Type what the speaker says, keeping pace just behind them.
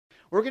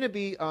We're going to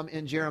be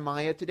in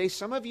Jeremiah today.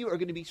 Some of you are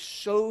going to be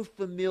so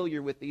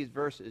familiar with these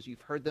verses.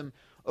 You've heard them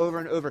over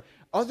and over.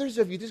 Others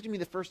of you, this is going to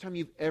be the first time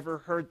you've ever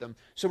heard them.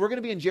 So we're going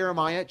to be in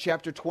Jeremiah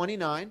chapter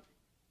 29,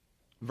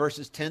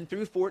 verses 10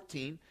 through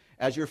 14.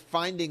 As you're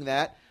finding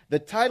that, the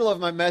title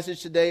of my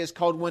message today is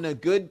called When a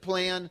Good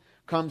Plan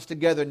Comes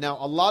Together. Now,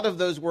 a lot of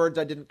those words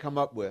I didn't come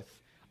up with.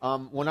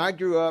 When I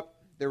grew up,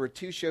 there were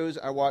two shows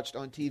I watched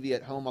on TV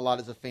at home a lot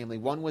as a family.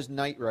 One was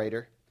Knight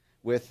Rider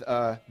with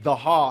the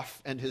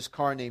Hoff and his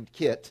car named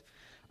Kit.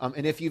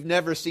 And if you've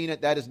never seen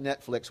it, that is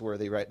Netflix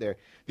worthy right there.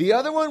 The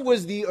other one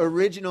was the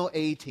original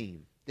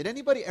A-Team. Did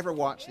anybody ever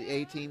watch the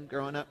A-Team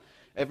growing up?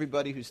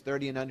 Everybody who's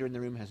 30 and under in the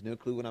room has no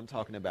clue what I'm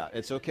talking about.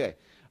 It's okay.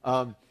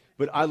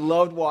 But I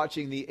loved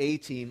watching the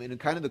A-Team, and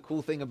kind of the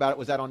cool thing about it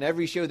was that on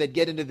every show they'd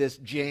get into this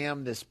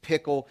jam, this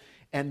pickle,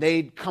 and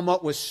they'd come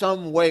up with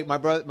some way. My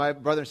brother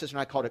and sister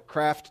and I called it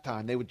craft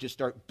time. They would just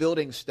start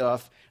building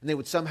stuff, and they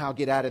would somehow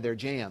get out of their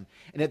jam.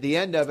 And at the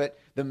end of it,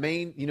 the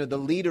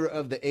leader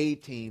of the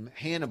A-Team,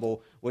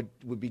 Hannibal,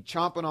 would be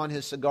chomping on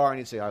his cigar, and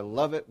he'd say, "I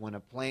love it when a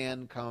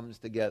plan comes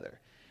together."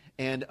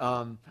 And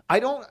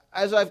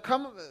as I've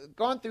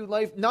gone through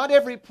life, not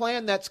every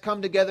plan that's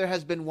come together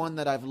has been one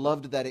that I've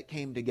loved that it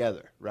came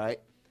together,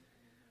 right?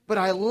 But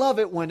I love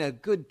it when a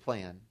good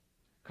plan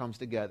comes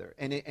together.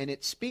 And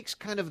it speaks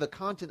kind of the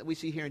content that we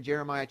see here in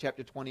Jeremiah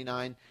chapter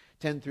 29,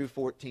 10 through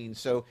 14.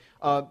 So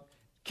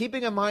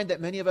keeping in mind that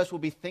many of us will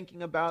be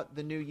thinking about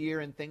the new year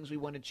and things we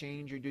want to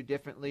change or do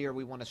differently, or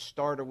we want to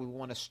start or we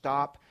want to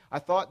stop, I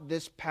thought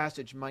this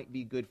passage might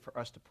be good for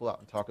us to pull out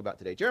and talk about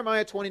today.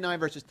 Jeremiah 29,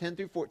 verses 10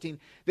 through 14.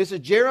 This is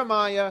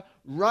Jeremiah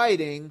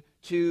writing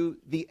to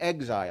the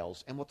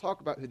exiles. And we'll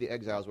talk about who the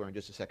exiles were in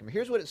just a second. But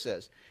here's what it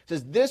says. It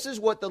says, "This is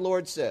what the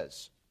Lord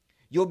says.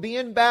 You'll be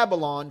in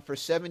Babylon for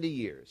 70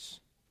 years.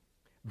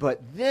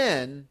 But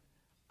then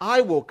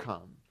I will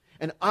come,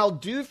 and I'll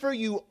do for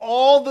you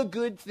all the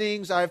good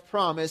things I've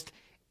promised,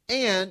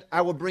 and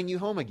I will bring you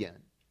home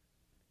again.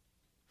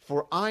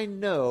 For I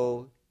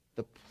know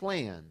the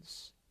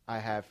plans I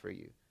have for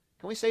you."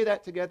 Can we say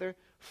that together?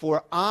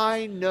 "For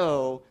I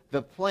know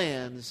the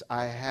plans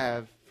I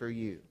have for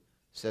you,"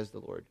 says the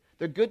Lord.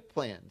 They're good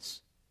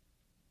plans,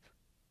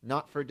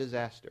 not for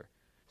disaster.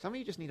 Some of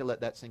you just need to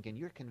let that sink in.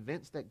 You're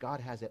convinced that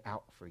God has it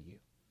out for you.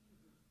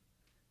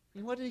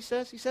 And what did he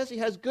say? He says he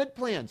has good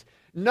plans,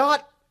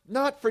 not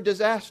for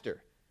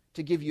disaster,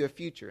 to give you a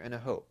future and a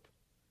hope.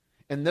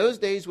 "In those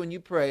days when you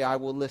pray, I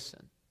will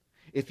listen.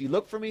 If you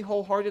look for me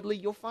wholeheartedly,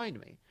 you'll find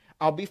me.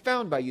 I'll be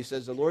found by you,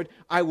 says the Lord.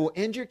 I will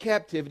end your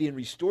captivity and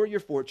restore your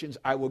fortunes.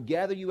 I will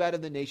gather you out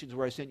of the nations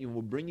where I sent you and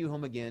will bring you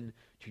home again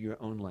to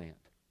your own land."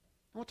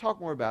 We'll talk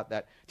more about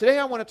that. Today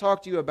I want to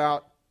talk to you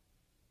about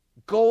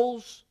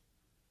goals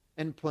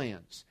and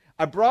plans.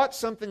 I brought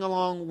something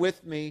along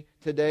with me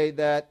today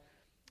that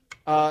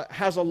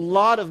has a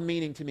lot of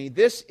meaning to me.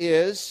 This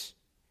is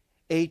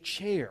a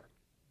chair.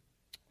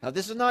 Now,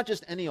 this is not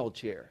just any old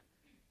chair.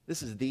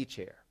 This is the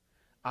chair.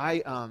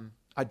 I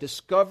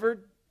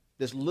discovered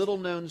this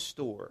little-known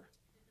store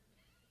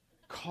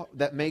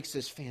that makes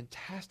this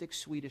fantastic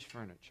Swedish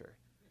furniture.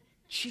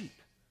 Cheap.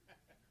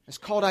 It's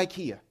called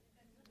IKEA.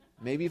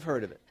 Maybe you've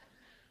heard of it.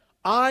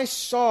 I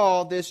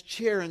saw this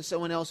chair in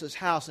someone else's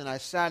house, and I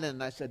sat in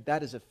and I said,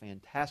 "That is a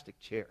fantastic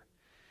chair."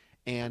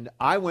 And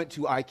I went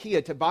to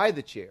IKEA to buy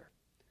the chair.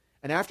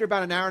 And after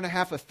about an hour and a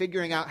half of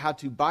figuring out how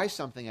to buy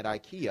something at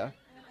IKEA,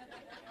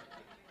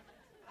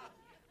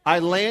 I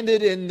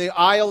landed in the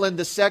aisle and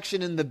the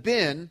section in the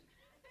bin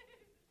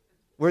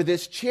where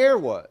this chair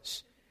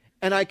was.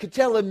 And I could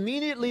tell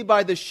immediately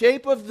by the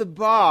shape of the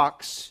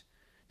box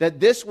that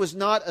this was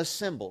not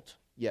assembled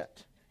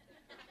yet.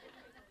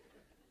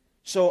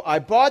 So I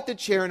bought the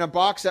chair in a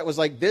box that was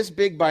like this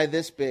big by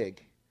this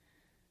big.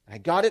 I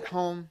got it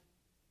home,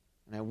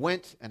 and I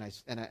went and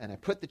I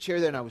put the chair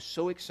there, and I was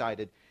so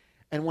excited.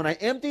 And when I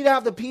emptied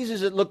out the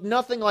pieces, it looked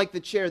nothing like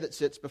the chair that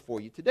sits before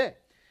you today.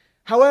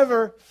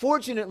 However,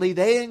 fortunately,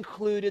 they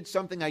included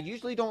something I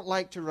usually don't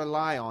like to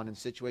rely on in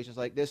situations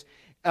like this,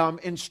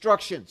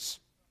 instructions.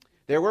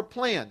 There were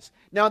plans.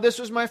 Now, this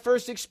was my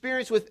first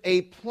experience with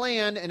a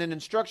plan and an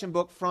instruction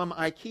book from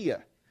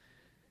IKEA.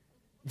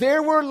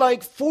 There were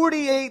like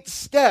 48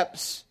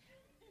 steps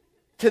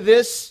to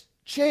this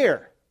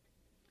chair.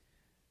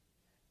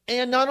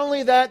 And not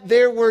only that,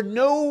 there were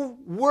no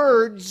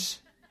words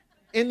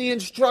in the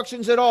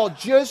instructions at all,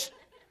 just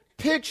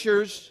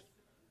pictures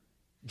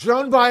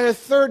drawn by a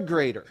third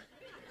grader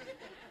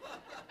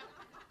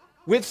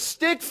with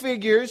stick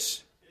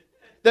figures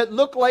that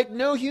look like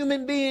no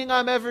human being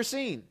I've ever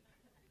seen.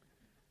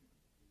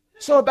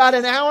 So about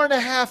an hour and a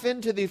half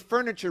into the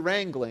furniture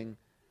wrangling,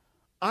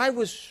 I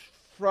was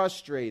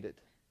frustrated.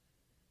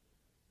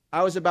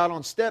 I was about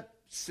on step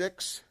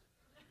 6.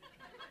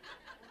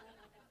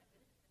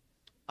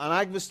 And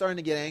I was starting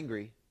to get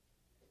angry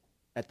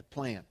at the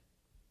plan.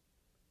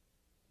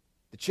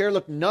 The chair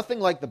looked nothing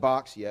like the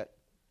box yet.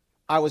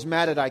 I was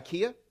mad at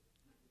IKEA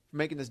for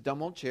making this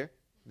dumb old chair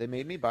they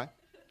made me buy.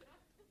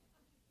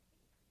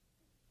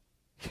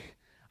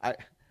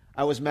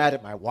 I was mad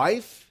at my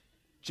wife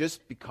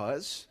just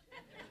because.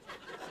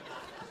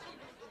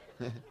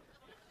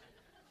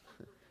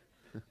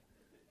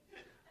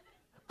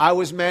 I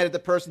was mad at the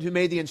person who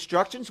made the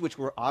instructions, which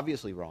were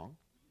obviously wrong.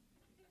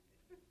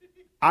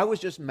 I was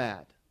just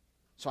mad.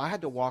 So I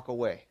had to walk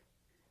away.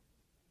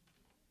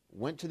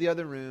 Went to the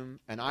other room,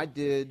 and I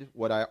did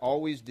what I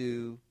always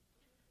do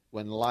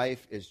when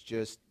life is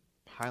just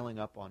piling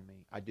up on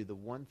me. I do the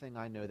one thing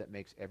I know that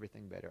makes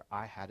everything better.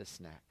 I had a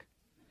snack.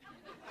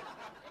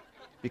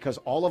 Because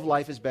all of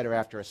life is better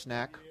after a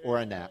snack or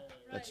a nap.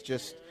 That's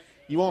just,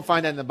 you won't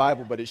find that in the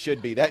Bible, but it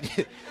should be.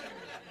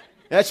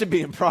 That should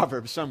be in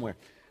Proverbs somewhere.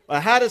 I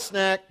had a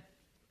snack,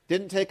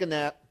 didn't take a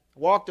nap,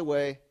 walked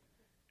away,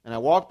 and I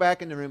walked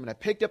back in the room, and I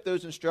picked up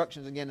those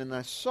instructions again, and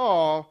I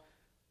saw,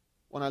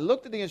 when I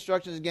looked at the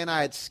instructions again,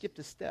 I had skipped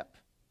a step.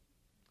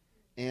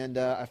 And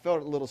I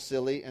felt a little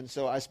silly, and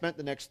so I spent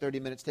the next 30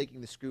 minutes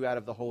taking the screw out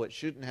of the hole it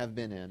shouldn't have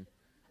been in.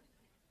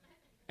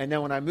 And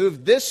then when I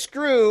moved this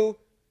screw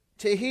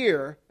to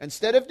here,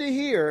 instead of to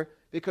here,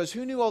 because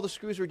who knew all the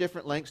screws were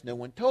different lengths? No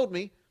one told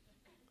me.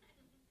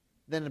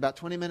 Then about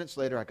 20 minutes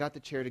later, I got the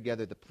chair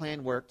together, the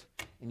plan worked,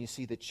 and you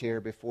see the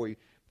chair before you.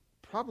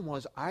 Problem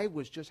was, I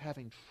was just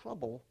having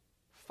trouble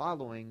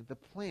following the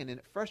plan, and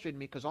it frustrated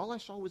me because all I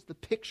saw was the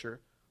picture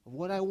of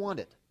what I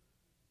wanted.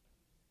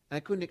 And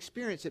I couldn't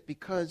experience it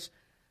because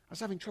I was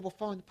having trouble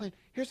following the plan.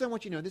 Here's what I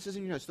want you to know. This is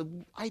in your notes. The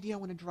idea I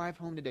want to drive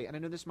home today, and I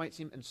know this might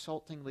seem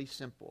insultingly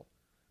simple,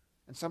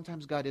 and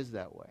sometimes God is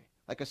that way.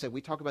 Like I said,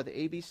 we talk about the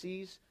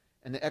ABCs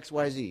and the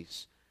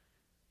XYZs.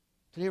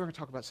 Today we're going to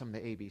talk about some of the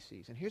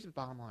ABCs. And here's the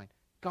bottom line.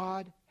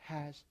 God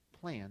has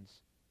plans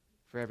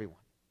for everyone.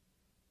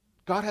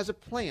 God has a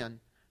plan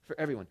for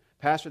everyone.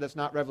 Pastor, that's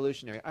not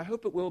revolutionary. I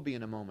hope it will be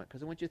in a moment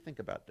because I want you to think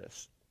about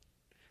this.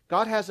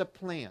 God has a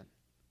plan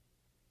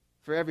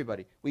for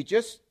everybody. We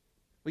just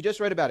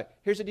read about it.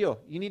 Here's the deal.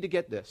 You need to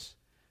get this.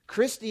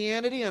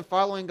 Christianity and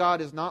following God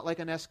is not like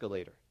an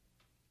escalator.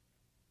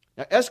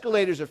 Now,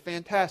 escalators are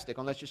fantastic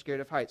unless you're scared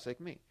of heights like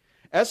me.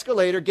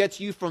 Escalator gets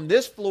you from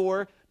this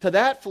floor to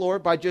that floor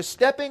by just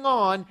stepping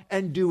on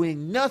and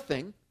doing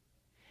nothing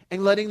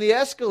and letting the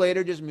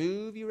escalator just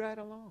move you right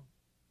along.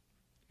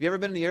 Have you ever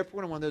been in the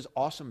airport on one of those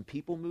awesome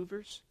people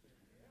movers?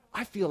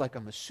 I feel like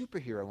I'm a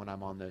superhero when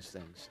I'm on those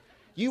things.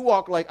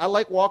 I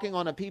like walking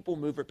on a people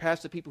mover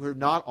past the people who are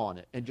not on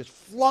it and just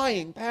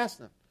flying past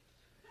them.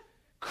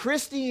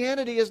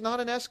 Christianity is not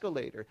an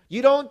escalator.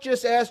 You don't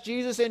just ask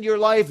Jesus in your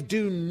life,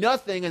 do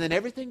nothing, and then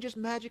everything just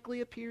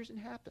magically appears and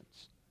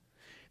happens.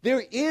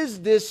 There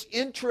is this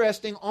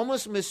interesting,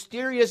 almost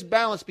mysterious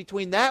balance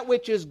between that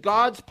which is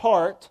God's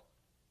part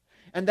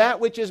and that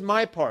which is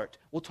my part.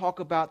 We'll talk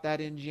about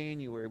that in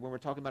January when we're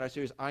talking about our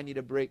series, I Need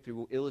a Breakthrough.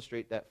 We'll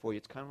illustrate that for you.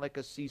 It's kind of like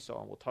a seesaw,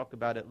 and we'll talk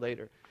about it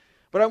later.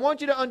 But I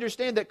want you to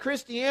understand that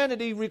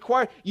Christianity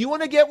requires, you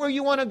want to get where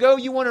you want to go,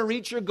 you want to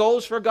reach your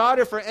goals for God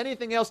or for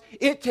anything else,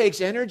 it takes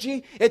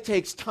energy, it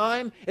takes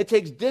time, it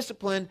takes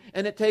discipline,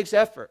 and it takes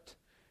effort.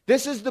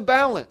 This is the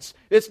balance.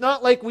 It's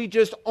not like we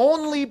just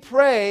only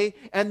pray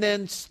and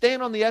then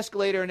stand on the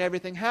escalator and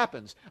everything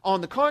happens.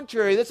 On the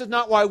contrary, this is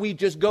not why we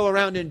just go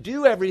around and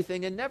do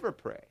everything and never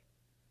pray.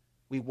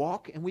 We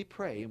walk and we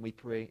pray and we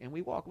pray and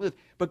we walk.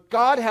 But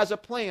God has a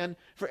plan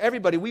for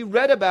everybody. We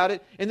read about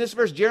it in this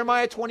verse.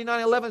 Jeremiah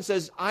 29:11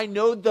 says, I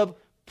know the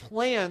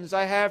plans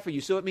I have for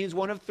you. So it means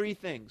one of three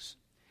things.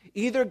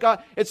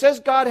 It says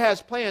God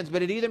has plans,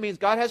 but it either means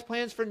God has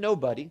plans for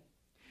nobody,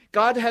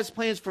 God has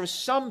plans for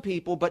some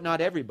people, but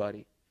not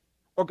everybody,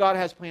 or God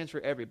has plans for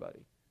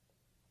everybody.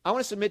 I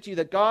want to submit to you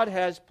that God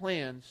has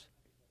plans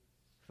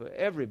for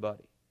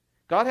everybody.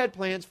 God had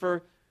plans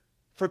for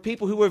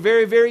people who were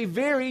very, very,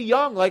 very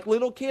young, like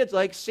little kids,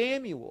 like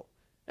Samuel,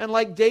 and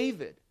like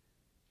David,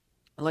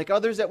 and like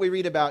others that we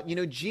read about. You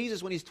know,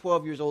 Jesus, when he's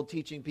 12 years old,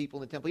 teaching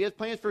people in the temple, he has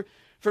plans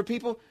for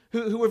people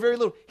who were very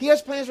little. He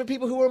has plans for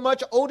people who were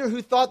much older,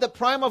 who thought the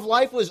prime of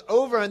life was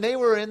over, and they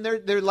were in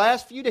their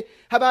last few days.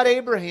 How about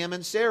Abraham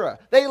and Sarah?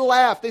 They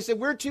laughed. They said,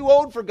 we're too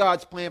old for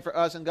God's plan for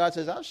us. And God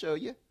says, I'll show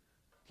you.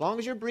 As long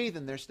as you're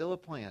breathing, there's still a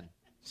plan,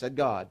 said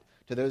God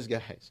to those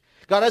guys.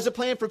 God has a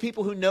plan for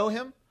people who know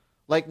him,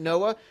 like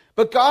Noah,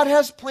 but God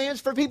has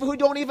plans for people who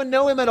don't even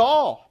know him at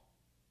all.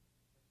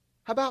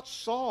 How about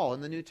Saul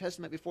in the New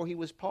Testament before he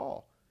was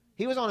Paul?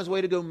 He was on his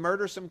way to go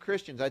murder some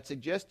Christians. I'd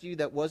suggest to you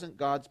that wasn't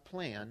God's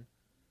plan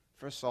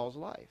for Saul's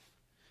life.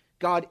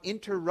 God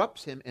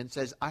interrupts him and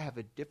says, I have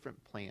a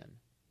different plan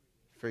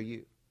for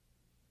you.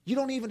 You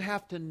don't even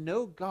have to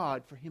know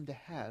God for him to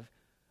have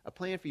a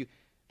plan for you.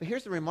 But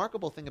here's the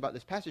remarkable thing about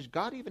this passage.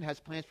 God even has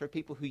plans for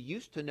people who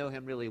used to know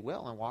him really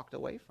well and walked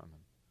away from him.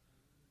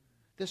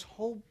 This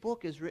whole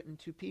book is written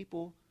to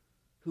people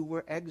who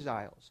were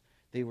exiles.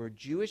 They were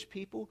Jewish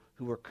people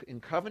who were in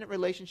covenant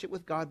relationship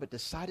with God but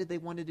decided they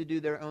wanted to do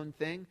their own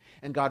thing.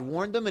 And God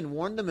warned them and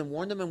warned them and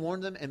warned them and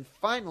warned them. And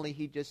finally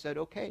he just said,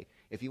 okay,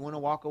 if you want to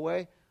walk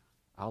away,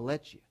 I'll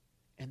let you.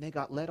 And they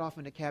got led off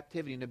into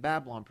captivity into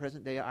Babylon,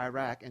 present-day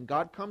Iraq. And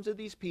God comes to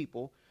these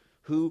people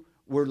who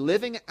were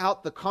living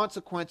out the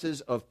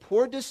consequences of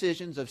poor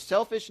decisions, of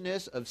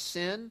selfishness, of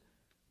sin.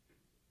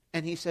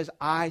 And he says,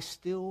 I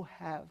still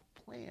have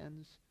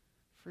plans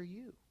for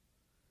you.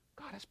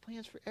 God has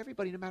plans for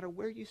everybody, no matter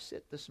where you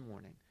sit this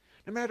morning.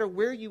 No matter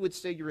where you would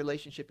say your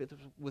relationship is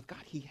with God,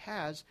 He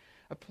has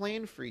a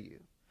plan for you.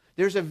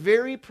 There's a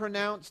very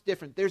pronounced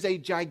difference. There's a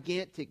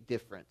gigantic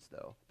difference,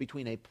 though,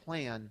 between a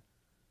plan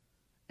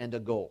and a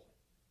goal,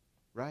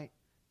 right?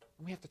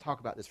 And we have to talk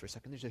about this for a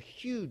second.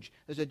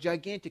 There's a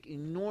gigantic,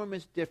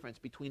 enormous difference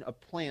between a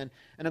plan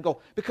and a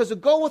goal. Because a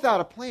goal without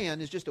a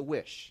plan is just a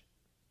wish.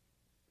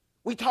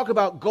 We talk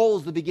about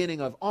goals the beginning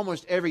of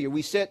almost every year.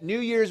 We set New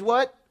Year's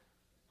what?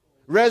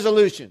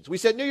 Resolutions. We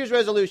set New Year's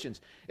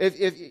resolutions.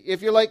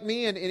 If you're like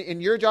me and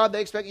in your job,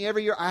 they expect me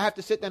every year, I have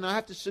to sit down and I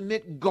have to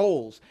submit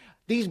goals.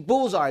 These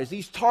bullseyes,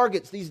 these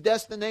targets, these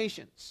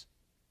destinations.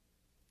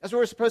 That's what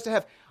we're supposed to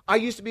have. I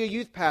used to be a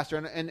youth pastor,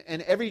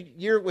 and every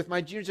year with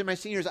my juniors and my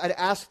seniors, I'd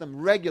ask them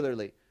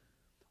regularly,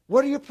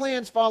 what are your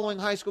plans following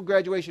high school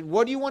graduation?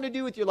 What do you want to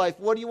do with your life?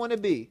 What do you want to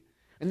be?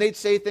 And they'd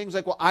say things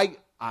like, well,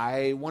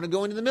 I want to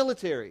go into the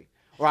military,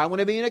 or I want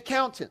to be an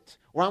accountant,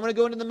 or I want to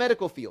go into the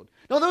medical field.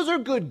 No, those are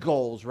good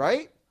goals,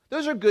 right?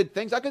 Those are good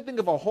things. I could think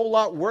of a whole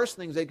lot worse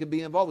things they could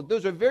be involved with.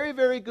 Those are very,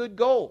 very good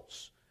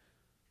goals.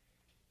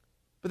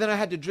 But then I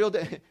had to drill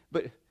down.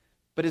 But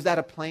is that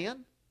a plan?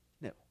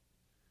 No.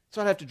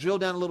 So I'd have to drill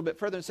down a little bit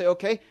further and say,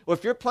 okay, well,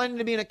 if you're planning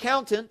to be an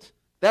accountant,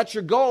 that's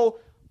your goal,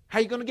 how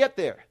are you going to get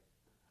there?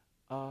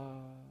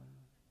 Don't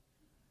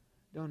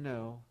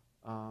know.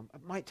 I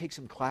might take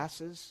some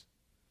classes.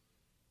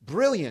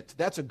 Brilliant.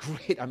 That's a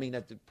great,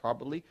 that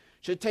probably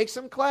should take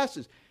some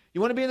classes.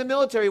 You want to be in the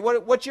military?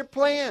 What's your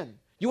plan?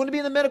 You want to be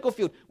in the medical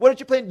field? What is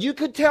your plan? You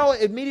could tell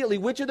immediately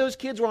which of those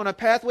kids were on a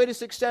pathway to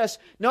success,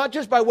 not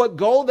just by what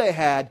goal they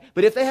had,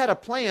 but if they had a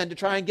plan to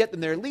try and get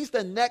them there, at least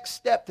the next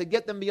step to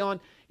get them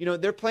beyond,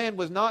 their plan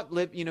was not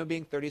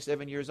being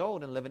 37 years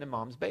old and living in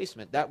mom's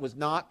basement. That was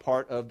not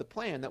part of the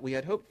plan that we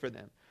had hoped for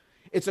them.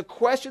 It's a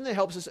question that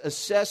helps us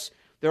assess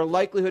their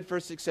likelihood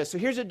for success. So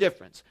here's a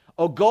difference.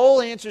 A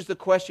goal answers the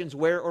questions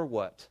where or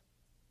what,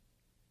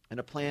 and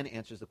a plan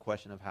answers the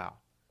question of how.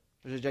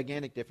 There's a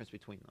gigantic difference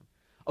between them.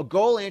 A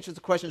goal answers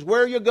the questions,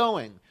 where are you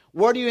going?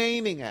 What are you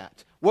aiming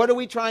at? What are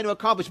we trying to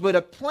accomplish? But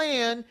a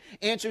plan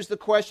answers the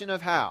question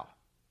of how.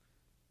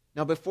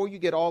 Now, before you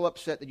get all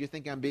upset that you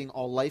think I'm being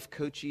all life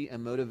coachy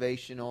and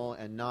motivational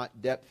and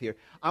not depth here,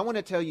 I want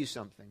to tell you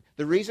something.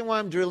 The reason why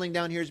I'm drilling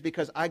down here is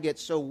because I get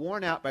so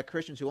worn out by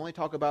Christians who only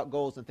talk about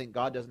goals and think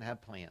God doesn't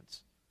have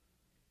plans.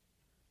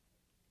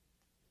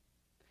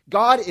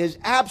 God is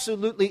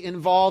absolutely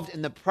involved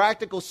in the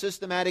practical,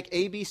 systematic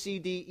A, B, C,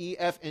 D, E,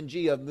 F, and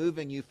G of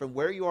moving you from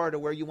where you are to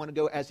where you want to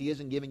go as He is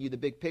in giving you the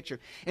big picture.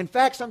 In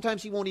fact,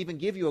 sometimes He won't even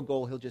give you a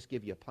goal. He'll just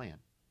give you a plan.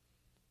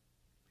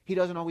 He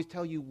doesn't always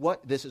tell you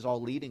what this is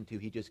all leading to.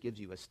 He just gives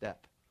you a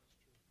step.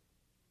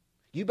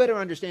 You better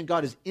understand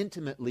God is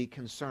intimately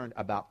concerned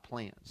about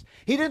plans.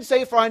 He didn't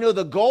say, for I know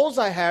the goals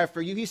I have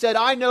for you. He said,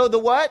 I know the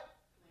what?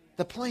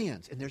 The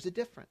plans. And there's a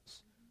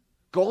difference.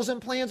 Goals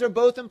and plans are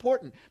both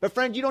important. But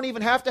friend, you don't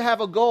even have to have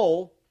a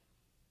goal.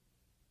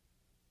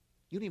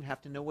 You don't even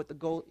have to know what the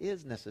goal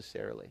is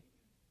necessarily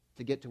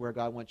to get to where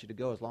God wants you to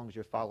go. As long as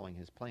you're following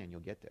His plan, you'll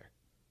get there.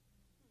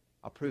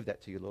 I'll prove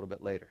that to you a little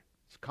bit later.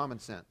 It's common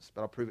sense, but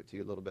I'll prove it to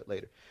you a little bit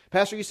later.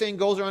 Pastor, are you saying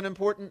goals are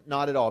unimportant?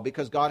 Not at all,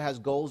 because God has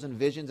goals and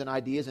visions and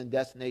ideas and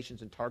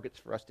destinations and targets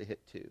for us to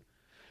hit too.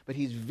 But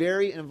He's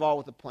very involved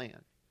with the plan.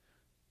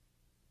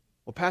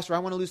 Well, Pastor, I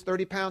want to lose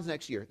 30 pounds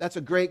next year. That's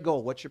a great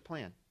goal. What's your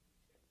plan?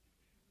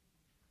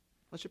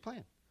 What's your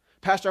plan?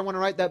 Pastor, I want to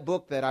write that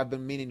book that I've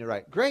been meaning to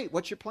write. Great.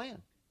 What's your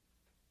plan?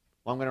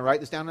 Well, I'm going to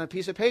write this down on a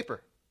piece of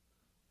paper.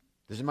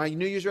 This is my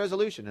New Year's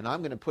resolution, and I'm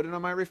going to put it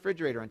on my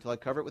refrigerator until I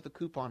cover it with a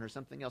coupon or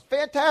something else.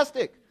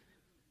 Fantastic.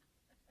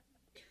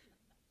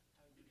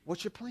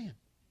 What's your plan?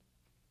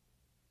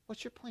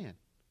 What's your plan?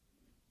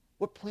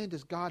 What plan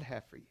does God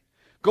have for you?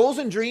 Goals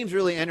and dreams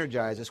really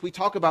energize us. We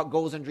talk about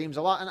goals and dreams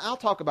a lot, and I'll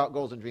talk about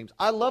goals and dreams.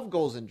 I love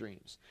goals and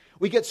dreams.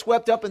 We get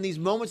swept up in these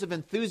moments of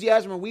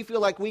enthusiasm where we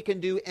feel like we can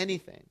do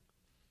anything.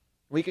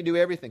 We can do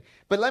everything.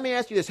 But let me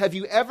ask you this. Have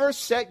you ever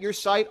set your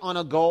sight on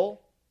a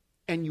goal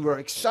and you were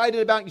excited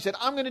about it? And you said,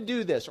 I'm going to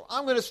do this, or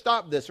I'm going to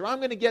stop this, or I'm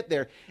going to get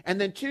there. And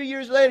then 2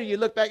 years later, you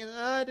look back and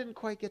I didn't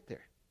quite get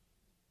there.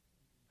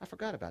 I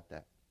forgot about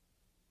that.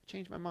 I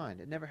changed my mind.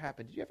 It never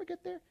happened. Did you ever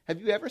get there?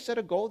 Have you ever set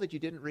a goal that you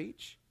didn't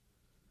reach?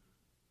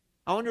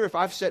 I wonder if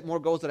I've set more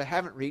goals that I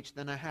haven't reached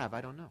than I have. I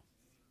don't know.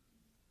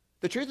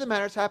 The truth of the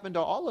matter has happened to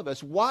all of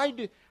us.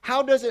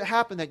 How does it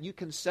happen that you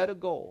can set a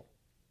goal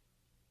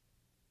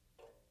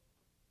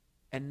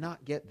and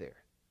not get there?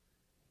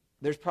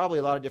 There's probably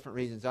a lot of different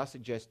reasons. I'll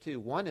suggest two.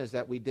 One is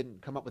that we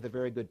didn't come up with a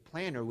very good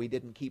plan, or we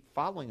didn't keep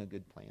following a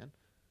good plan.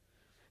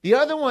 The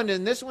other one,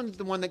 and this one's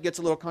the one that gets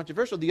a little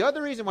controversial, the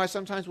other reason why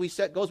sometimes we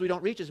set goals we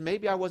don't reach is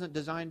maybe I wasn't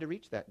designed to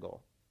reach that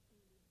goal.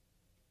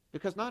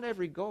 Because not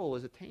every goal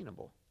is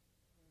attainable.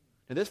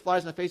 And this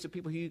flies in the face of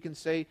people who you can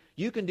say,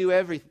 you can do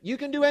everything. You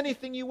can do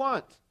anything you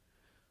want.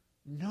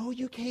 No,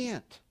 you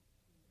can't.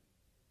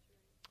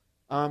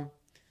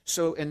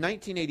 So in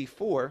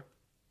 1984,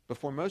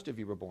 before most of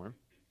you were born,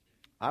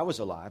 I was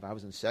alive. I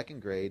was in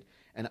second grade.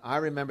 And I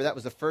remember that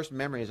was the first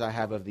memories I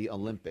have of the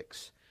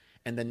Olympics.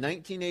 And the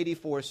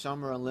 1984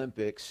 Summer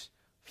Olympics,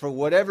 for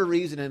whatever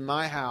reason in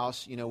my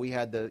house, we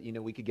had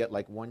we could get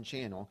like one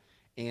channel,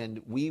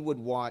 and we would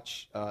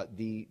watch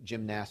the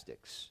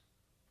gymnastics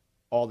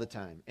all the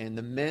time. And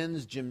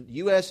the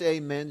USA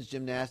men's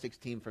gymnastics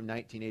team from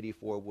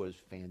 1984 was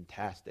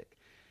fantastic.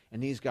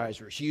 And these guys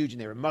were huge,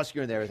 and they were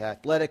muscular, and they were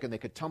athletic, and they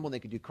could tumble, and they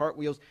could do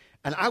cartwheels.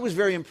 And I was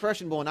very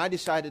impressionable, and I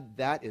decided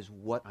that is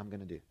what I'm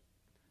going to do.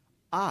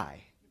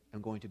 I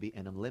am going to be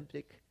an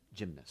Olympic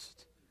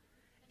gymnast.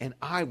 And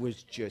I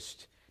was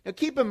just... Now,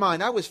 keep in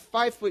mind, I was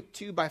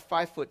 5'2" by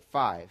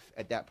 5'5"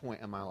 at that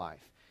point in my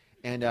life.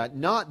 And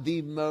not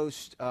the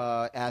most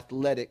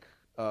athletic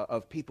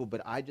of people,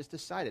 but I just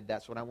decided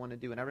that's what I want to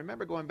do. And I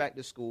remember going back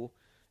to school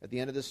at the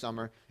end of the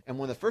summer, and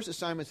one of the first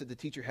assignments that the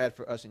teacher had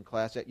for us in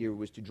class that year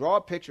was to draw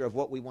a picture of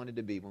what we wanted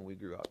to be when we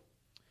grew up.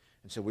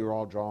 And so we were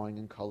all drawing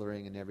and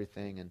coloring and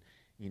everything, and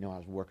I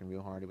was working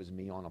real hard. It was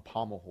me on a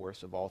pommel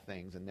horse of all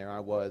things, and there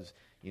I was,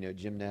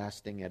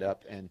 gymnasting it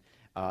up. And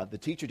the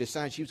teacher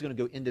decided she was going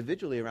to go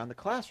individually around the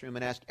classroom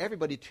and ask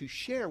everybody to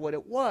share what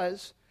it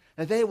was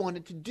that they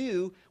wanted to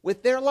do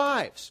with their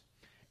lives.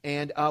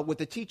 And what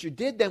the teacher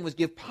did then was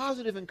give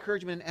positive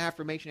encouragement and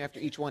affirmation after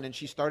each one. And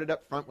she started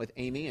up front with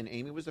Amy, and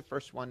Amy was the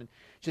first one. And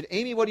she said,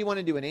 Amy, what do you want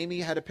to do? And Amy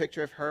had a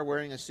picture of her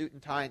wearing a suit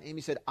and tie. And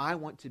Amy said, I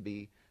want to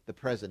be the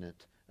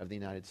president of the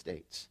United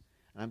States.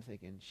 And I'm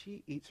thinking,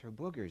 she eats her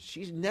boogers.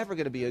 She's never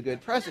going to be a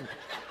good president,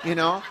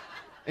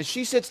 And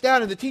she sits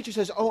down, and the teacher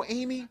says, oh,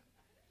 Amy,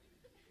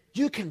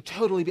 you can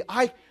totally be.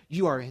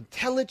 You are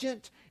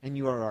intelligent, and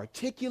you are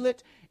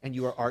articulate, and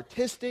you are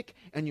artistic,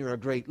 and you're a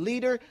great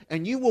leader,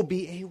 and you will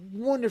be a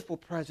wonderful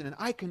president.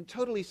 I can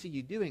totally see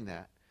you doing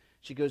that.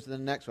 She goes to the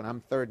next one. I'm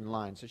third in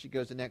line. So she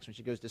goes to the next one.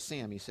 She goes to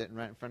Sam. He's sitting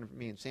right in front of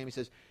me. And Sammy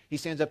says, he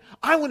stands up,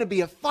 I want to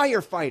be a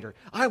firefighter.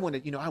 I want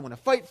to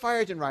fight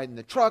fires and ride in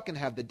the truck and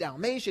have the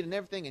Dalmatian and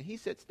everything. And he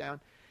sits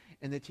down,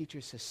 and the teacher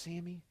says,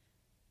 Sammy,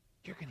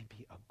 you're going to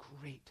be a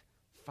great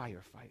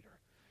firefighter.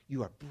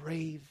 You are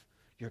brave.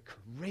 You're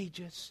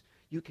courageous.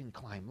 You can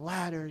climb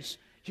ladders.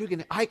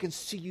 I can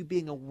see you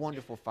being a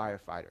wonderful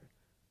firefighter.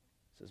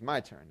 So it's my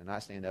turn, and I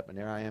stand up, and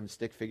there I am,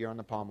 stick figure on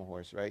the pommel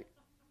horse, right?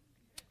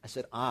 I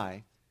said,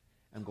 I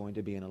am going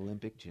to be an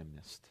Olympic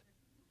gymnast.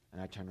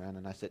 And I turn around,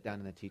 and I sit down,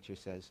 and the teacher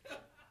says,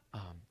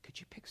 could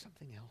you pick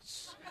something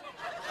else?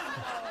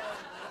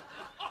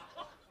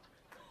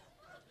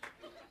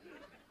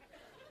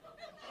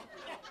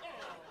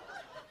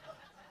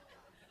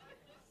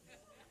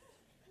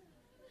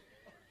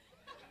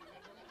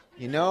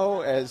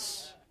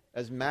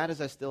 As mad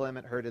as I still am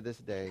at her to this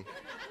day,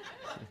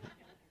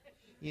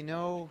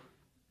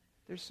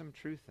 there's some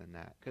truth in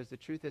that. Because the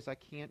truth is I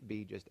can't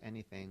be just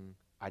anything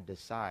I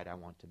decide I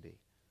want to be.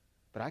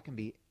 But I can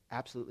be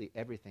absolutely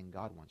everything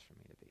God wants for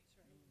me to be.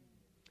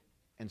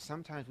 And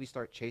sometimes we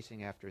start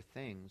chasing after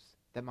things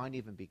that might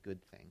even be good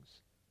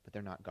things, but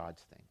they're not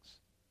God's things.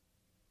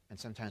 And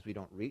sometimes we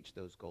don't reach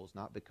those goals,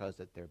 not because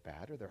that they're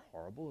bad or they're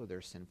horrible or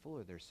they're sinful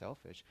or they're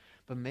selfish,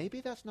 but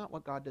maybe that's not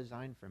what God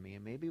designed for me,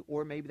 and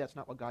maybe that's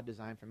not what God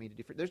designed for me to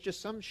do. There's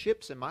just some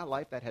ships in my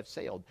life that have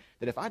sailed,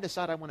 that if I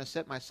decide I want to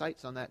set my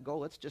sights on that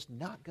goal, it's just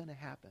not going to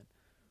happen.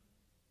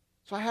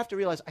 So I have to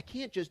realize I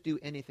can't just do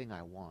anything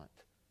I want,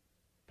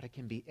 but I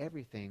can be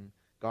everything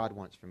God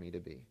wants for me to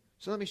be.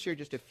 So let me share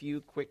just a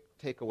few quick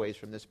takeaways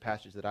from this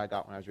passage that I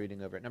got when I was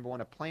reading over it. Number one,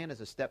 a plan is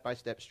a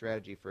step-by-step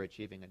strategy for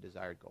achieving a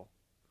desired goal.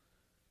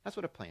 That's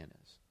what a plan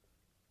is.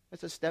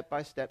 It's a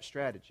step-by-step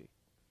strategy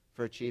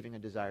for achieving a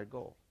desired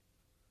goal.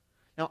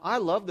 Now, I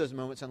love those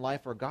moments in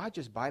life where God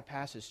just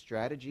bypasses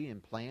strategy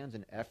and plans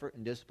and effort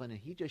and discipline,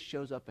 and he just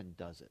shows up and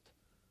does it.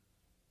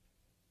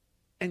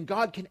 And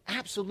God can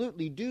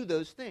absolutely do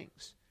those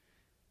things.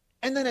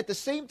 And then at the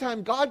same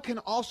time, God can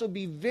also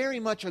be very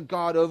much a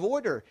God of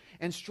order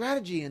and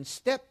strategy and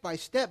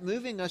step-by-step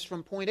moving us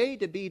from point A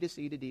to B to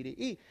C to D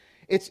to E.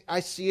 I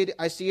see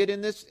it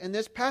in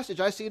this passage.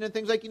 I see it in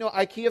things like,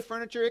 IKEA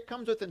furniture, it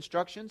comes with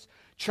instructions.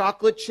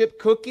 Chocolate chip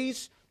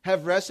cookies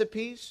have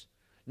recipes.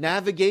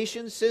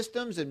 Navigation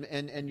systems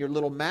and your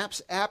little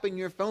maps app in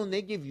your phone,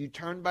 they give you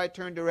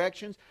turn-by-turn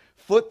directions.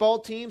 Football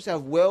teams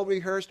have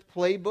well-rehearsed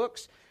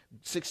playbooks.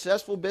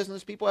 Successful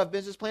business people have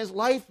business plans.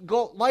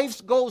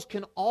 Life's goals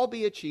can all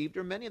be achieved,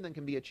 or many of them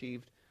can be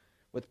achieved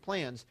with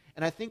plans.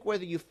 And I think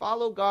whether you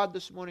follow God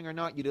this morning or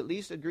not, you'd at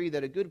least agree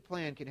that a good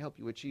plan can help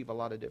you achieve a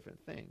lot of different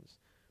things.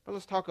 But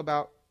let's talk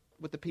about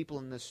with the people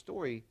in this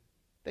story.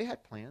 They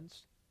had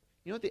plans.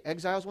 You know what the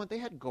exiles went? They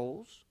had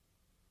goals.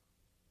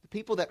 The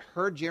people that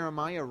heard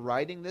Jeremiah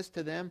writing this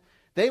to them,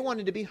 they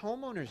wanted to be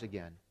homeowners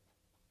again.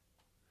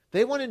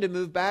 They wanted to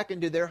move back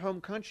into their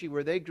home country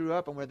where they grew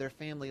up and where their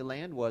family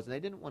land was, and they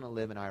didn't want to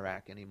live in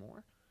Iraq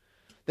anymore.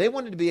 They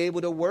wanted to be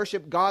able to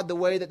worship God the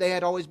way that they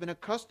had always been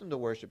accustomed to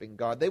worshiping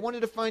God. They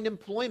wanted to find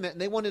employment,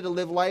 and they wanted to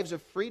live lives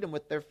of freedom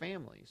with their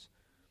families.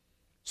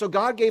 So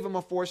God gave them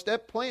a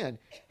 4-step plan.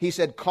 He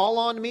said, call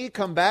on me,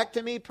 come back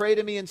to me, pray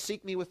to me, and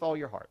seek me with all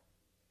your heart.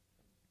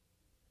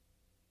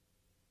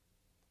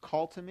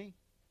 Call to me,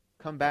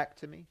 come back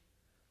to me,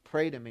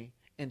 pray to me,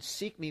 and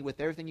seek me with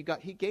everything you got.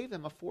 He gave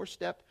them a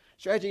 4-step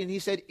strategy. And he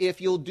said, if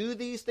you'll do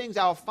these things,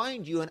 I'll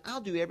find you and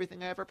I'll do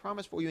everything I ever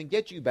promised for you and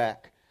get you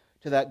back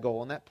to that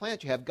goal and that plan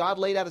that you have. God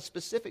laid out a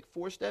specific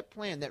 4-step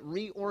plan that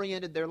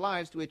reoriented their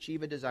lives to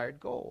achieve a desired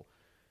goal.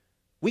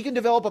 We can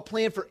develop a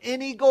plan for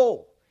any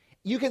goal.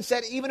 You can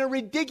set even a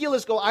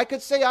ridiculous goal. I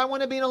could say I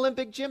want to be an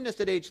Olympic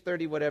gymnast at age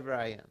 30, whatever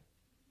I am.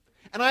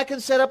 And I can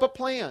set up a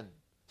plan.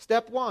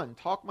 Step 1,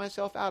 talk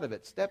myself out of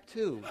it. Step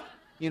 2,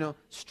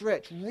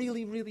 stretch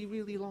really, really,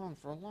 really long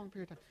for a long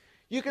period of time.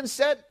 You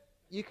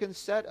can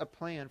set a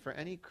plan for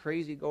any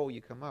crazy goal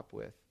you come up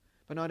with,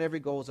 but not every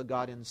goal is a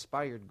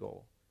God-inspired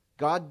goal.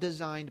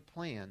 God-designed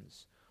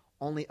plans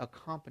only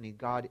accompany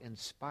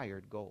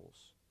God-inspired goals.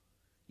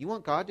 You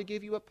want God to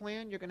give you a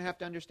plan? You're going to have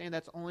to understand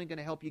that's only going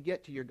to help you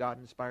get to your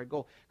God-inspired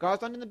goal.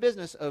 God's not in the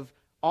business of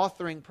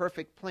authoring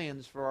perfect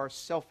plans for our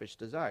selfish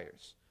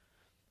desires.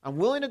 I'm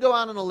willing to go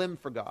out on a limb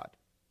for God,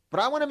 but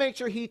I want to make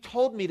sure He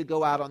told me to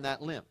go out on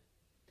that limb.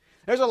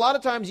 There's a lot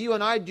of times you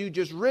and I do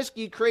just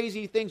risky,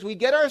 crazy things. We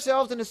get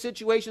ourselves into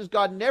situations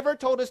God never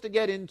told us to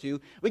get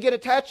into. We get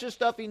attached to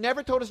stuff He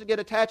never told us to get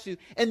attached to,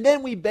 and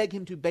then we beg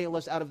Him to bail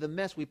us out of the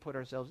mess we put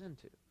ourselves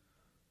into.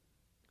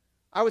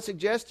 I would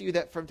suggest to you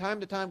that from time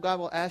to time God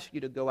will ask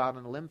you to go out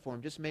on a limb for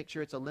Him. Just make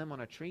sure it's a limb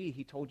on a tree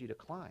He told you to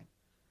climb.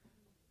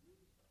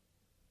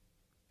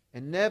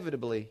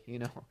 Inevitably,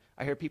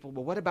 I hear people,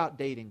 well, what about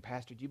dating?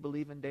 Pastor, do you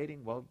believe in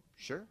dating? Well,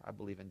 sure, I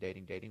believe in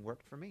dating. Dating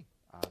worked for me.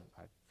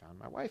 I found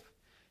my wife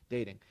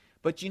dating.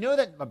 But you know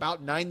that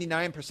about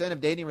 99% of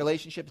dating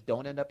relationships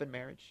don't end up in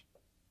marriage?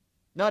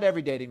 Not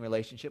every dating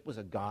relationship was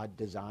a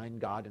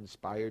God-designed,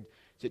 God-inspired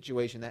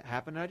situation that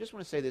happened. And I just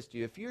want to say this to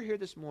you. If you're here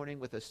this morning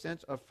with a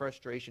sense of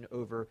frustration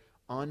over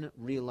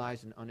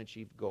unrealized and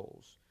unachieved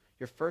goals,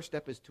 your first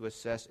step is to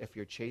assess if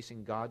you're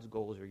chasing God's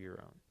goals or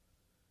your own.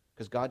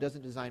 Because God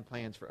doesn't design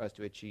plans for us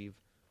to achieve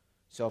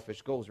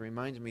selfish goals. It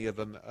reminds me of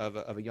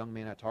a young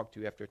man I talked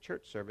to after a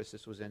church service.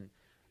 This was in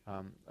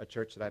a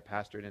church that I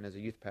pastored in as a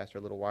youth pastor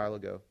a little while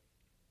ago.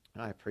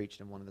 And I preached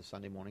in one of the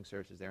Sunday morning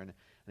services there. And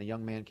a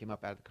young man came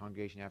up out of the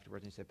congregation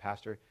afterwards and he said,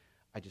 Pastor,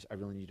 I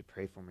really need you to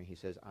pray for me. He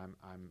says,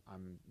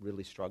 I'm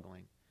really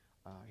struggling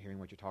hearing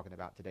what you're talking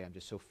about today. I'm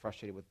just so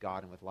frustrated with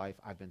God and with life.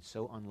 I've been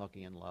so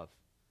unlucky in love.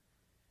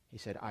 He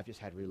said, I've just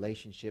had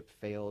relationship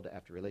failed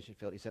after relationship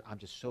failed. He said, I'm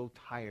just so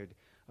tired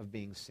of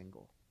being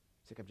single.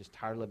 He's like, I'm just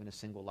tired of living a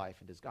single life.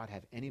 And does God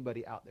have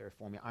anybody out there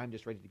for me? I'm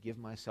just ready to give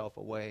myself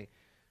away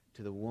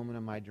to the woman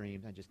of my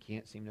dreams. I just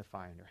can't seem to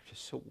find her. I'm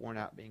just so worn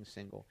out being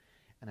single.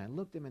 And I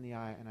looked him in the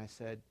eye and I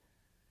said,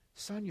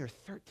 son, you're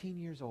 13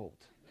 years old.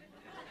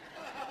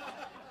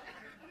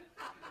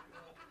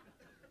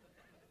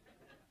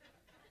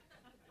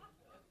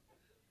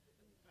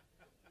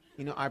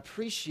 I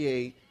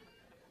appreciate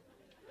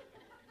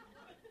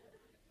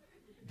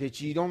that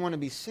you don't want to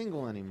be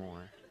single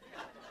anymore.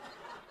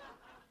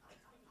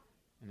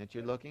 And that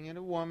you're looking at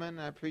a woman.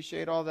 I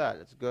appreciate all that.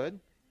 It's good.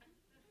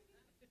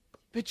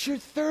 But you're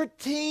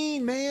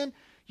 13, man.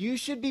 You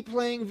should be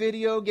playing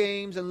video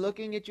games and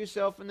looking at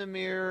yourself in the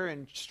mirror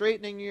and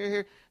straightening your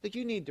hair. Like,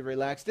 you need to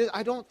relax.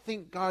 I don't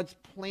think God's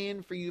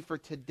plan for you for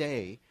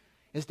today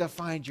is to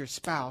find your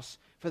spouse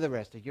for the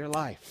rest of your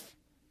life.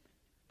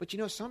 But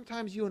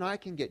sometimes you and I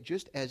can get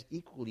just as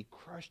equally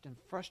crushed and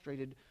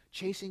frustrated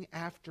chasing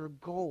after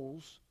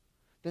goals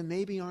that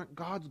maybe aren't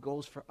God's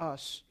goals for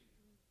us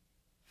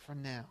for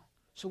now.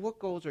 So what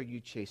goals are you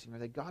chasing? Are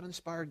they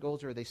God-inspired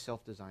goals or are they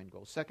self-designed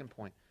goals? Second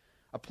point,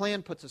 a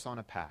plan puts us on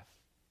a path.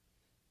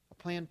 A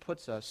plan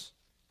puts us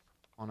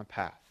on a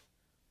path.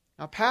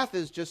 Now, a path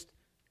is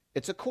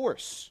it's a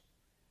course.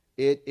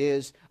 It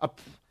is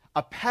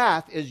a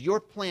path is your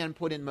plan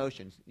put in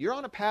motion. You're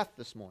on a path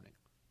this morning.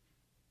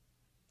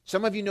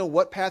 Some of you know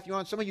what path you're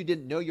on. Some of you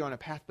didn't know you're on a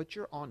path, but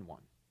you're on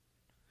one.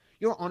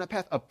 You're on a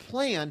path. A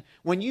plan,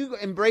 when you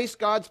embrace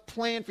God's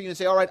plan for you and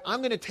say, all right, I'm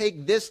going to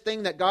take this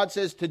thing that God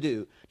says to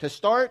do, to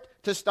start,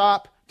 to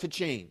stop, to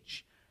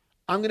change.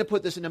 I'm going to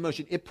put this into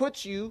motion. It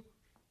puts you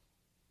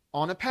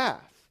on a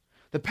path.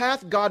 The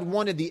path God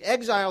wanted the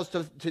exiles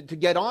to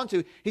get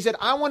onto, He said,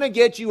 I want to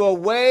get you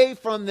away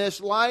from this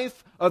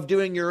life of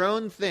doing your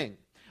own thing.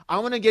 I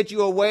want to get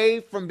you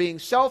away from being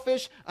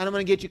selfish, and I'm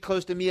going to get you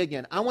close to me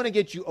again. I want to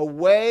get you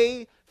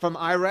away from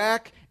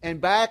Iraq and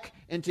back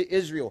into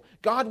Israel.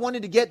 God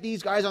wanted to get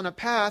these guys on a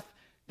path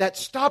that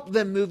stopped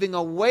them moving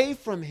away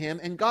from Him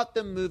and got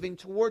them moving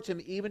towards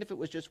Him, even if it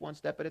was just one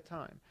step at a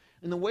time.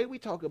 And the way we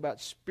talk about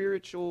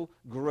spiritual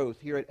growth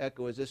here at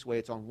Echo is this way.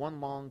 It's on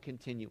one long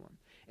continuum.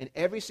 And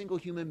every single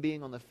human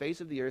being on the face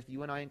of the earth,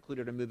 you and I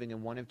included, are moving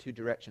in one of two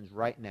directions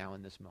right now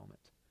in this moment.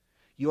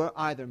 You are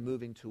either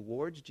moving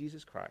towards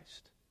Jesus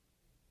Christ,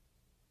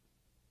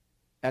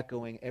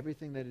 echoing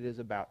everything that it is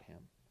about Him,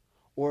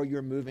 or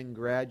you're moving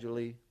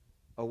gradually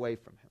away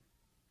from Him.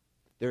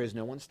 There is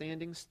no one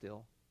standing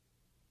still.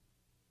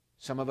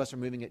 Some of us are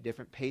moving at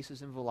different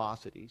paces and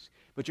velocities,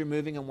 but you're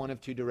moving in one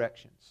of two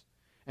directions.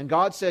 And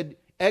God said,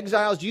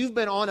 exiles, you've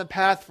been on a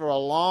path for a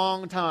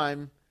long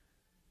time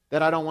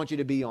that I don't want you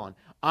to be on.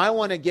 I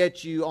want to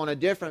get you on a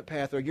different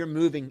path where you're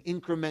moving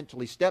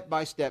incrementally, step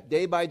by step,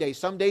 day by day,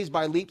 some days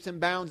by leaps and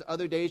bounds,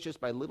 other days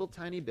just by little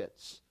tiny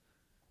bits.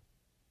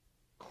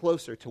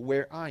 closer to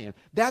where I am.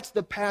 That's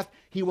the path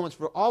He wants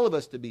for all of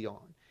us to be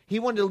on. He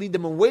wanted to lead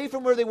them away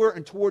from where they were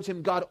and towards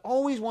Him. God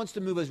always wants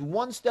to move us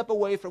one step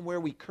away from where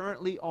we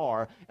currently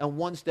are and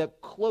one step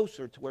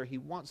closer to where He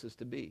wants us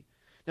to be.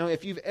 Now,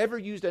 if you've ever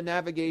used a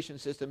navigation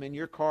system in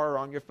your car or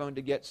on your phone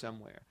to get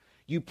somewhere,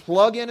 you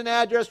plug in an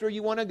address where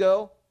you want to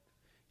go.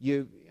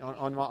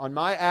 On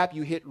my app,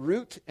 you hit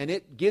route, and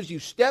it gives you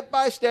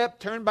step-by-step,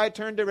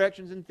 turn-by-turn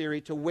directions in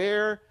theory to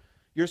where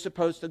you're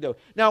supposed to go.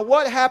 Now,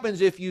 what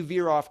happens if you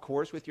veer off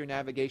course with your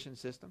navigation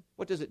system?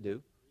 What does it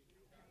do?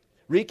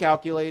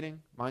 Recalculating.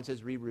 Mine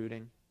says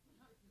rerouting.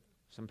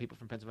 Some people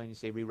from Pennsylvania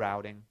say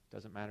rerouting.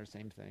 Doesn't matter,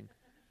 same thing.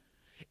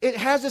 It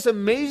has this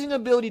amazing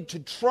ability to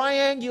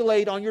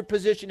triangulate on your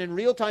position in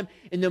real time.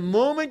 And the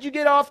moment you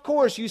get off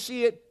course, you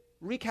see it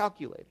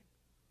recalculating.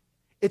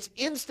 It's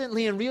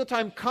instantly in real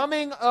time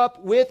coming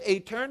up with a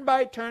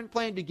turn-by-turn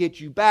plan to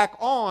get you back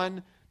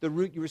on the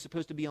route you were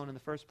supposed to be on in the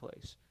first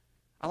place.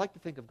 I like to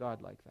think of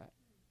God like that.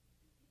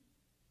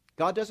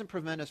 God doesn't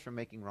prevent us from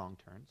making wrong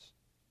turns.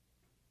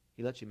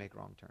 He lets you make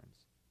wrong turns.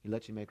 He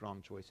lets you make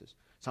wrong choices.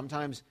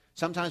 Sometimes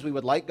we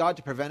would like God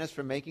to prevent us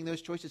from making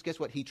those choices. Guess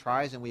what? He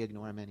tries and we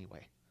ignore Him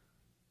anyway.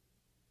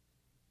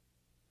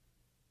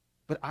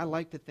 But I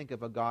like to think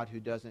of a God who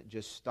doesn't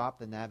just stop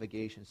the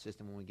navigation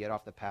system when we get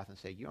off the path and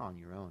say, you're on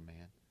your own,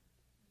 man.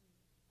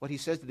 What He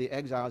says to the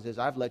exiles is,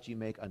 I've let you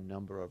make a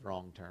number of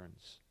wrong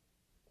turns.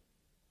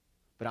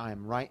 But I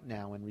am right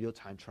now in real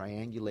time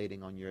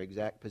triangulating on your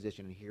exact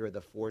position, and here are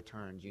the 4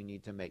 turns you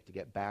need to make to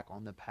get back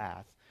on the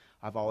path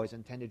I've always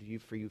intended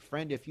for you.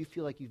 Friend, if you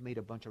feel like you've made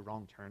a bunch of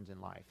wrong turns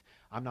in life,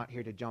 I'm not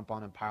here to jump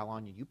on and pile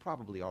on you. You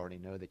probably already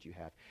know that you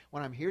have.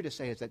 What I'm here to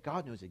say is that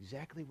God knows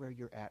exactly where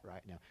you're at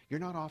right now. You're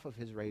not off of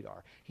His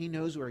radar. He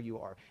knows where you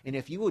are. And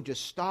if you will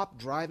just stop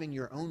driving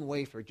your own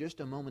way for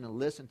just a moment and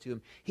listen to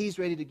Him, He's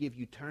ready to give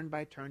you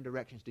turn-by-turn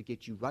directions to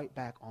get you right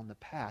back on the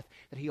path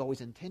that He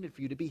always intended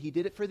for you to be. He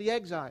did it for the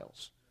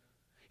exiles.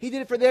 He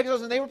did it for the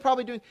exiles, and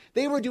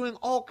they were doing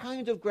all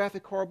kinds of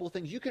graphic, horrible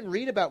things. You can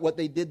read about what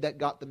they did that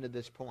got them to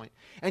this point.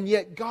 And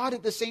yet God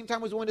at the same time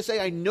was willing to say,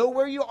 I know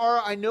where you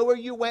are, I know where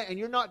you went, and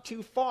you're not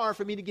too far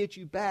for me to get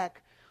you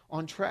back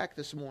on track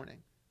this morning.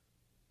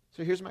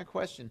 So here's my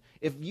question.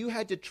 If you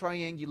had to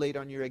triangulate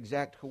on your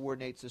exact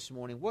coordinates this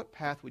morning, what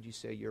path would you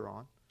say you're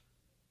on?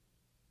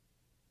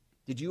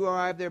 Did you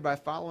arrive there by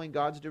following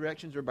God's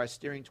directions or by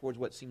steering towards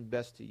what seemed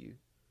best to you?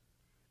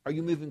 Are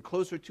you moving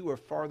closer to or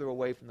farther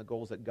away from the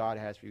goals that God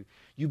has for you?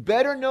 You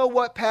better know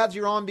what paths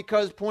you're on,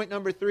 because point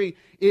number 3,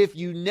 if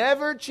you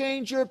never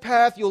change your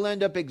path, you'll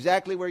end up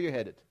exactly where you're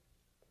headed.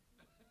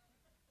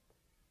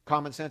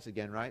 Common sense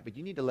again, right? But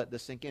you need to let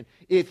this sink in.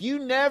 If you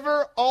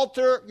never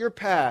alter your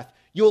path,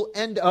 you'll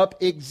end up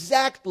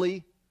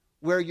exactly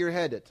where you're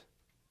headed.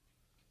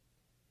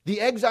 The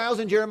exiles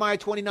in Jeremiah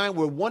 29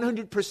 were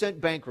 100%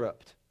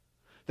 bankrupt.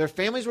 Their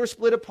families were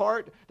split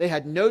apart. They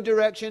had no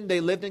direction.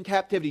 They lived in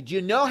captivity. Do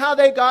you know how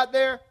they got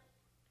there?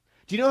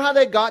 Do you know how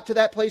they got to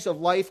that place of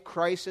life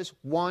crisis?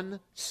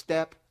 One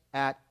step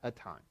at a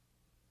time.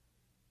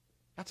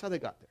 That's how they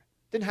got there.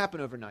 Didn't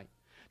happen overnight.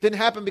 Didn't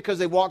happen because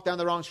they walked down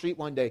the wrong street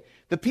one day.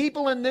 The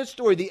people in this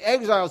story, the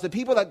exiles, the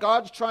people that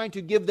God's trying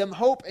to give them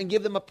hope and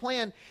give them a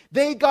plan,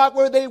 they got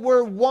where they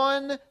were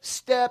one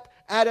step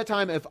at a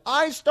time. If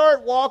I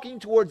start walking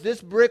towards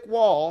this brick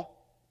wall,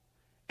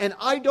 and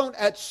I don't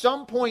at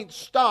some point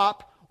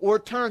stop or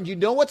turn, you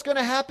know what's going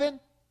to happen?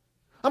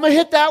 I'm going to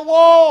hit that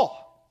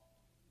wall.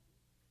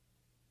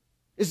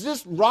 Is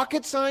this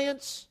rocket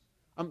science?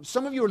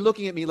 Some of you are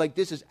looking at me like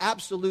this is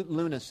absolute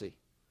lunacy.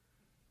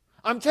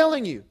 I'm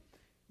telling you,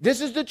 this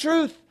is the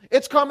truth.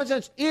 It's common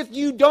sense. If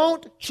you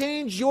don't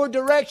change your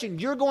direction,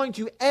 you're going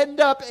to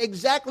end up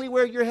exactly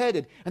where you're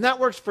headed. And that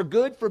works for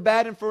good, for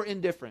bad, and for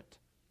indifferent.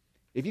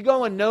 If you're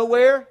going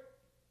nowhere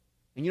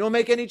and you don't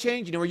make any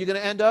change, you know where you're going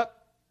to end up?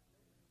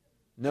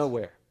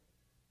 Nowhere.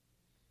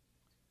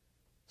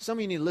 Some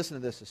of you need to listen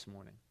to this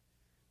morning.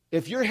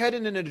 If you're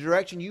heading in a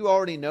direction you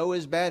already know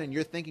is bad and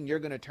you're thinking you're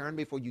going to turn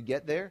before you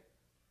get there,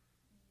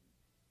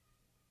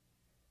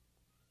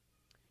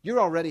 you're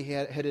already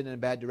headed in a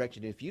bad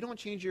direction. If you don't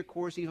change your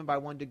course even by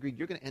 1 degree,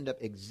 you're going to end up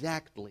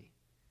exactly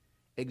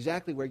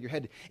where you're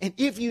headed. And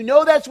if you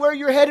know that's where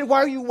you're headed, why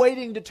are you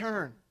waiting to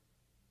turn?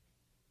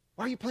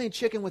 Why are you playing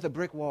chicken with a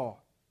brick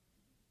wall?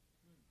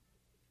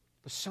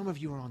 But some of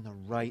you are on the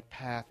right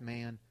path,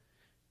 man.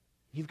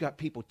 You've got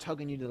people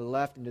tugging you to the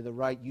left and to the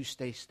right. You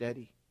stay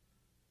steady.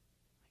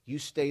 You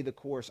stay the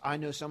course. I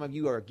know some of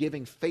you are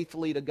giving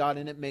faithfully to God,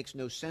 and it makes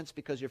no sense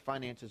because your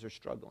finances are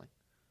struggling.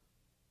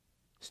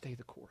 Stay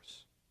the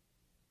course.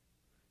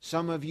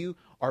 Some of you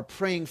are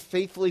praying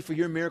faithfully for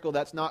your miracle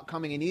that's not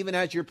coming, and even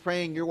as you're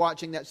praying, you're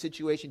watching that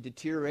situation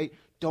deteriorate.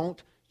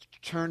 Don't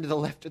turn to the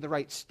left or the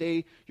right.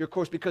 Stay your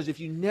course, because if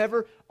you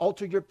never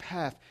alter your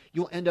path,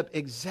 you'll end up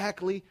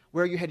exactly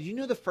where you're headed. You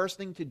know the first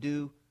thing to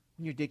do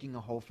when you're digging a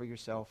hole for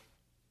yourself?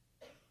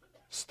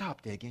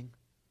 Stop digging.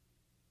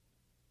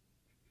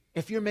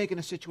 If you're making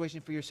a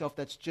situation for yourself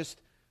that's just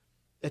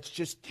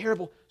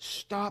terrible,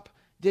 stop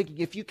digging.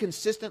 If you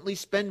consistently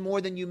spend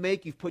more than you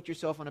make, you've put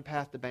yourself on a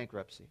path to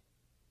bankruptcy.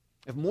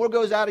 if more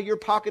goes out of your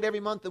pocket every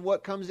month than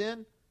what comes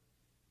in,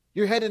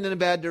 you're headed in a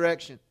bad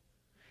direction.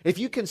 If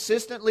you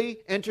consistently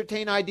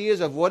entertain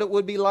ideas of what it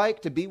would be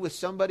like to be with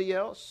somebody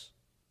else,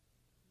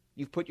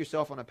 you've put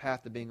yourself on a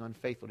path to being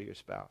unfaithful to your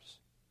spouse.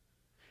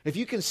 If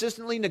you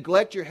consistently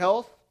neglect your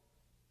health,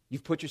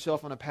 you've put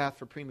yourself on a path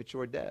for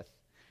premature death.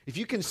 If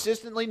you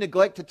consistently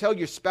neglect to tell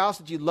your spouse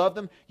that you love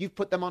them, you've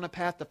put them on a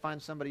path to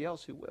find somebody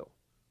else who will.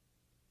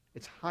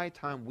 It's high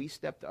time we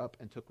stepped up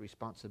and took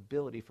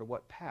responsibility for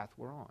what path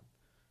we're on.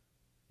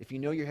 If you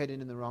know you're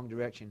heading in the wrong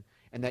direction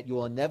and that you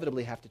will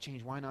inevitably have to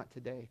change, why not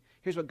today?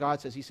 Here's what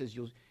God says. He says,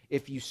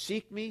 if you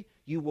seek me,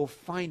 you will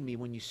find me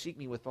when you seek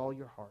me with all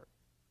your heart.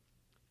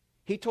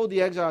 He told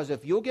the exiles,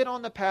 if you'll get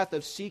on the path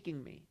of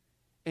seeking me,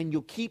 and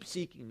you'll keep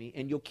seeking me,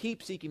 and you'll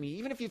keep seeking me,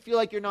 even if you feel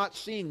like you're not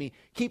seeing me,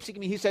 keep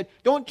seeking me. He said,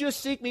 don't just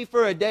seek me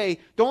for a day.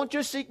 Don't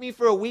just seek me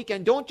for a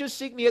weekend. Don't just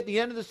seek me at the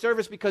end of the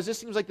service because this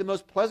seems like the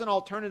most pleasant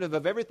alternative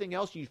of everything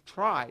else you've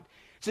tried.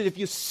 He said, if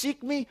you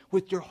seek me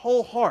with your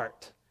whole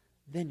heart,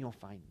 then you'll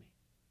find me.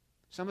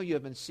 Some of you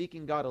have been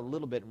seeking God a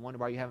little bit and wonder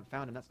why you haven't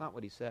found him. That's not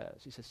what he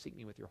says. He says, seek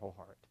me with your whole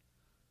heart.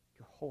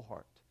 Your whole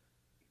heart.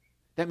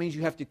 That means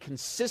you have to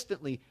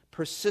consistently,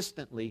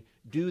 persistently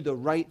do the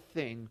right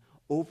thing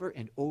over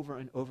and over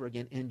and over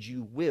again, and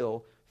you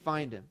will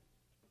find him.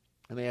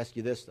 Let me ask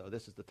you this, though.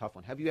 This is the tough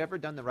one. Have you ever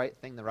done the right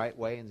thing the right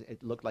way and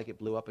it looked like it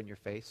blew up in your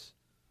face?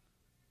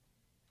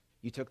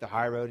 You took the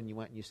high road and you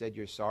went and you said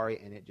you're sorry,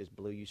 and it just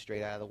blew you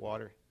straight out of the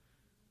water?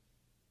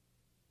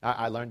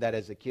 I learned that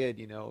as a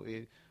kid,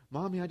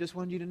 Mommy, I just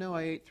wanted you to know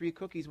I ate 3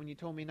 cookies when you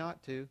told me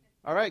not to.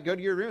 All right, go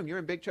to your room. You're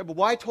in big trouble.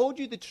 Well, I told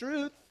you the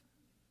truth.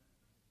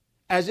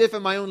 As if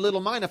in my own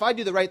little mind, if I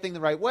do the right thing the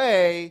right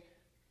way...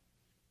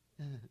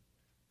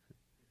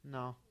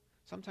 No.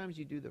 Sometimes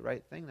you do the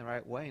right thing the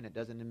right way and it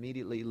doesn't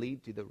immediately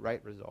lead to the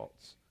right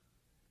results.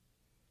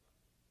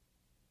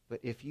 But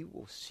if you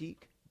will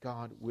seek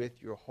God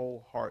with your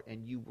whole heart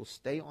and you will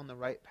stay on the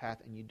right path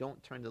and you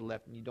don't turn to the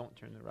left and you don't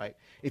turn to the right,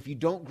 if you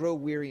don't grow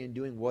weary in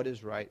doing what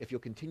is right, if you'll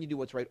continue to do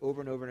what's right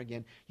over and over and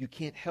again, you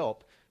can't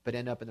help but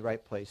end up in the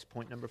right place.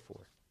 Point number 4.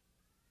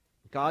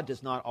 God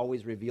does not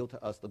always reveal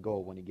to us the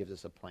goal when he gives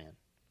us a plan.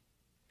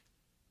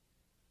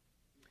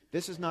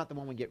 This is not the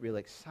one we get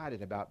really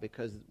excited about,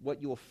 because what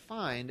you'll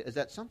find is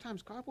that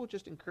sometimes God will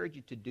just encourage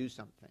you to do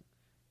something.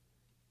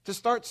 To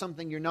start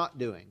something you're not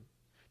doing.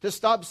 To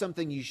stop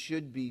something you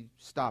should be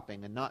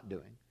stopping and not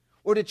doing.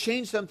 Or to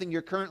change something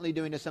you're currently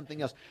doing to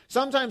something else.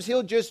 Sometimes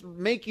he'll just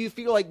make you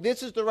feel like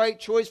this is the right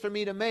choice for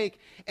me to make.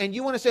 And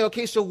you want to say,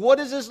 okay, so what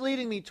is this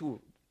leading me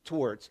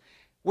towards?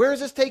 Where is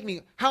this taking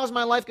me? How is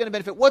my life going to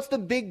benefit? What's the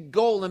big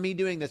goal of me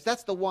doing this?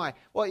 That's the why.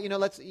 Well,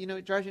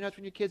 it drives you nuts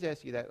when your kids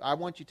ask you that. I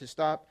want you to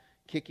stop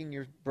kicking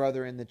your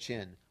brother in the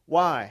chin.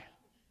 Why?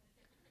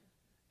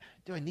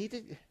 Do I need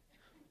to?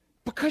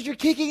 Because you're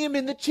kicking him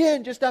in the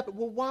chin. Just stop it.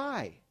 Well,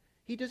 why?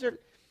 He deserves.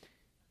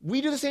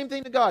 We do the same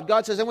thing to God.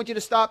 God says, I want you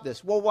to stop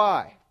this. Well,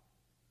 why?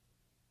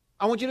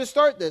 I want you to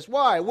start this.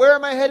 Why? Where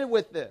am I headed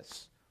with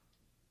this?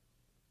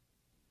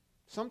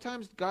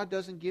 Sometimes God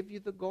doesn't give you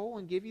the goal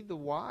and give you the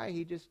why.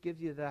 He just gives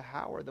you the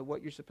how, or the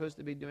what you're supposed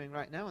to be doing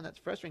right now, and that's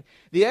frustrating.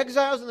 The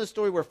exiles in the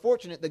story were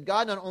fortunate that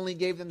God not only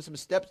gave them some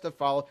steps to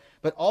follow,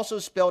 but also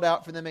spelled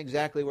out for them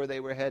exactly where they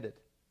were headed.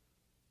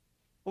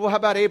 Well, how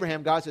about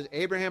Abraham? God says,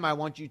 Abraham, I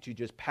want you to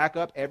just pack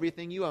up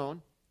everything you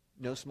own.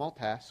 No small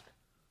task.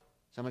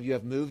 Some of you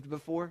have moved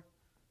before,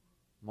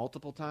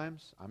 multiple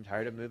times. I'm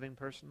tired of moving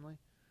personally.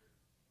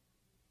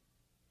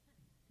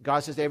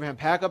 God says to Abraham,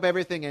 pack up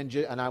everything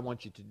and I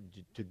want you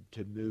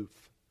to move.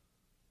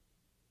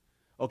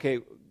 Okay,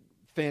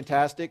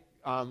 fantastic.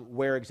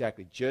 Where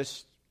exactly?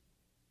 Just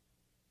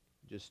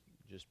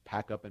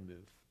pack up and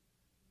move.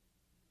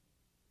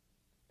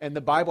 And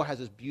the Bible has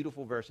this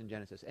beautiful verse in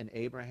Genesis. And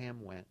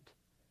Abraham went,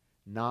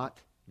 not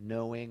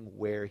knowing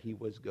where he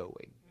was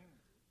going.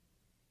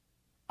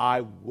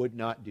 I would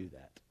not do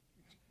that.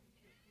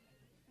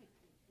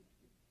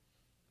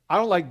 I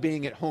don't like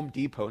being at Home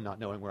Depot not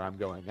knowing where I'm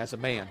going as a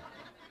man.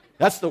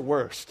 That's the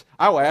worst.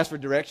 I will ask for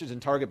directions in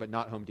Target, but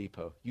not Home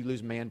Depot. You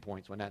lose man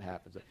points when that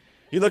happens.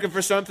 You looking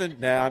for something?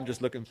 Nah, I'm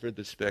just looking for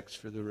the specs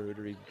for the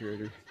rotary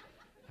girder.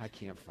 I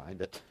can't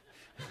find it.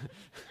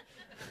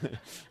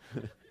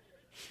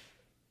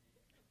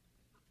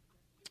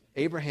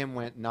 Abraham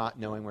went not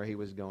knowing where he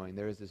was going.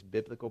 There is this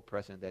biblical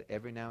precedent that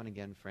every now and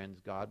again, friends,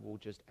 God will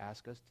just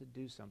ask us to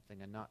do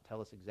something and not tell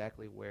us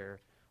exactly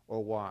where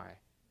or why.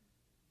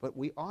 But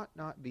we ought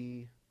not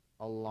be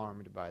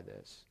alarmed by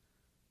this.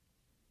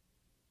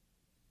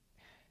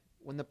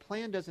 When the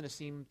plan doesn't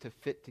seem to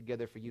fit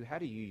together for you, how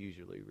do you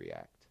usually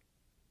react?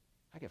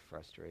 I get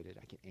frustrated.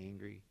 I get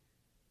angry.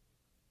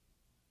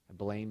 I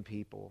blame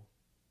people.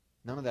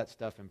 None of that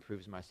stuff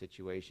improves my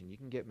situation. You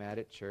can get mad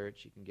at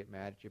church. You can get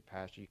mad at your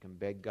pastor. You can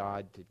beg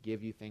God to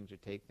give you things or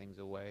take things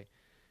away.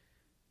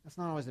 That's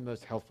not always the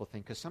most helpful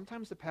thing, because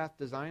sometimes the path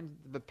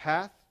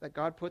that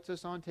God puts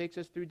us on takes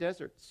us through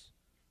deserts.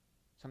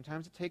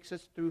 Sometimes it takes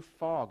us through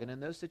fog. And in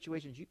those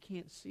situations, you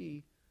can't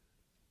see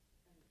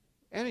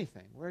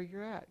anything, where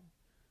you're at,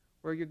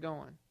 where you're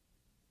going.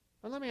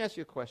 But let me ask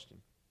you a question.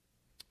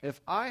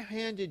 if I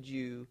handed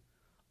you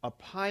a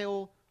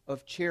pile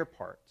of chair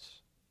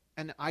parts,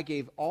 and I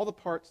gave all the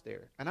parts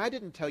there, and I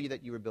didn't tell you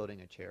that you were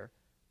building a chair,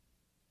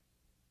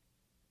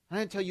 I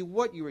didn't tell you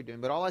what you were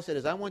doing, but all I said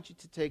is, I want you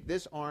to take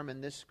this arm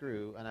and this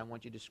screw, and I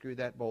want you to screw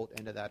that bolt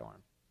into that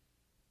arm.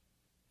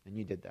 And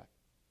you did that.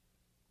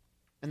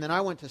 And then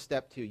I went to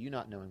step 2, you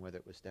not knowing whether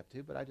it was step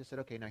 2, but I just said,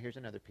 okay, now here's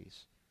another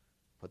piece.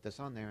 Put this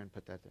on there and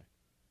put that there.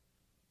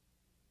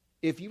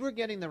 If you were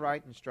getting the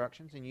right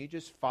instructions and you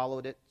just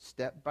followed it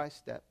step by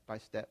step, by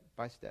step,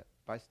 by step,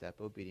 by step,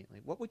 obediently,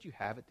 what would you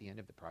have at the end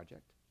of the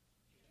project?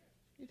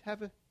 You'd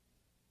have a...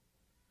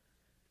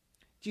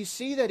 Do you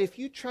see that if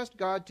you trust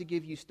God to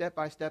give you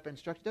step-by-step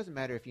instruction, it doesn't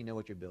matter if you know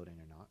what you're building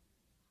or not.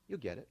 You'll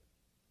get it.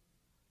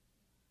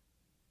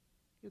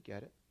 You'll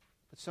get it.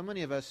 But so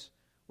many of us,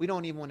 we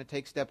don't even want to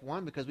take step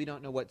 1 because we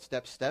don't know what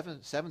step 7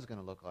 is going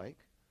to look like.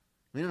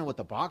 We don't know what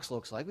the box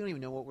looks like. We don't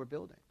even know what we're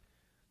building.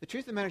 The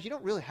truth of the matter is you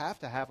don't really have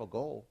to have a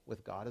goal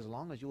with God as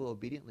long as you will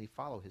obediently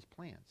follow his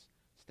plans,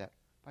 step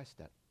by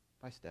step,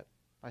 by step,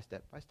 by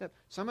step, by step.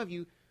 Some of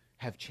you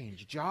have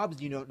changed jobs.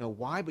 You don't know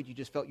why, but you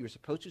just felt you were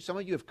supposed to. Some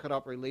of you have cut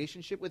off a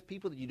relationship with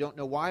people that you don't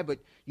know why, but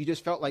you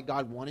just felt like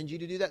God wanted you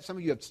to do that. Some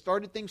of you have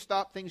started things,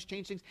 stopped things,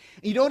 changed things.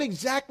 And you don't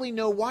exactly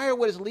know why or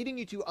what is leading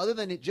you to, other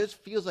than it just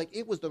feels like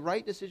it was the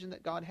right decision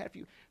that God had for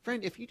you.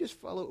 Friend, if you just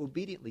follow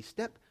obediently,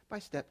 step by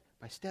step,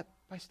 by step,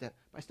 by step,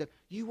 by step,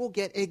 you will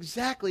get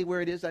exactly where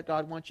it is that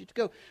God wants you to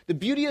go. The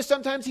beauty is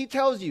sometimes he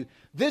tells you,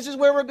 this is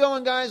where we're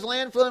going, guys,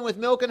 land flowing with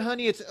milk and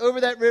honey. It's over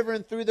that river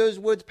and through those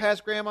woods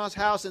past Grandma's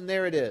house, and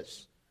there it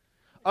is.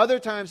 Other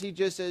times he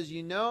just says,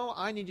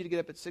 I need you to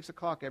get up at 6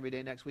 o'clock every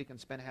day next week and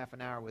spend half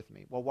an hour with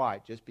me. Well, why?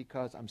 Just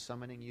because I'm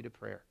summoning you to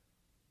prayer.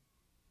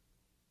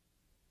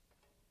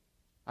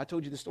 I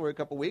told you the story a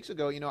couple weeks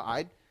ago.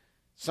 I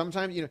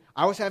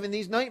was having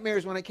these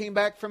nightmares when I came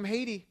back from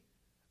Haiti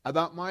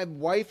about my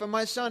wife and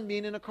my son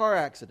being in a car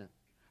accident.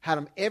 Had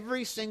them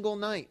every single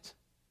night.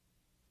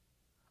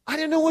 I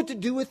didn't know what to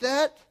do with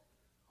that.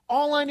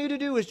 All I knew to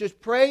do was just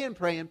pray and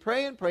pray and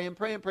pray and pray and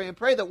pray and pray and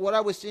pray that what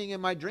I was seeing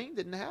in my dream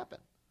didn't happen.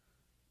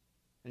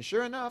 And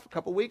sure enough, a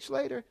couple weeks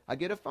later, I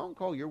get a phone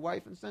call. Your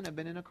wife and son have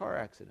been in a car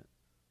accident.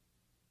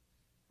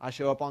 I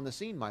show up on the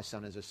scene. My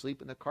son is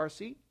asleep in the car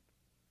seat.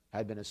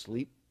 Had been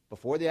asleep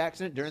before the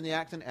accident, during the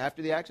accident,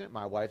 after the accident.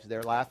 My wife's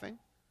there laughing.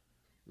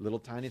 Little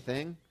tiny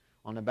thing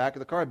on the back of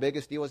the car.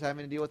 Biggest deal was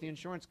having to deal with the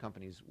insurance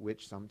companies,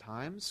 which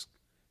sometimes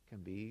can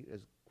be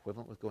as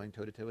equivalent with going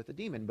toe-to-toe with the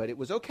demon. But it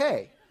was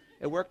okay.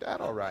 It worked out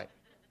all right.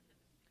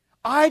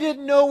 I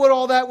didn't know what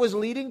all that was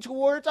leading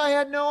towards. I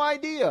had no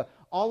idea.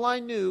 All I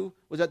knew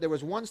was that there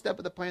was one step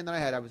of the plan that I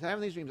had. I was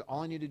having these dreams.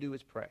 All I needed to do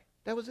was pray.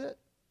 That was it.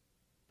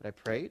 But I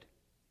prayed,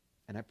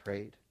 and I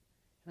prayed,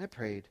 and I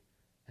prayed,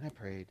 and I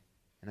prayed,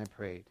 and I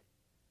prayed.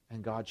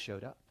 And God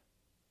showed up.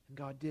 And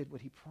God did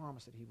what he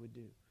promised that he would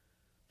do.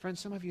 Friends,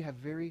 some of you have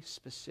very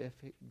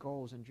specific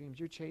goals and dreams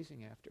you're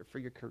chasing after for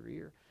your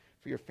career,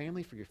 for your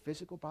family, for your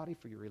physical body,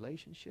 for your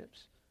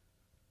relationships.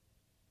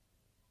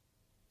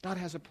 God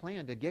has a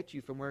plan to get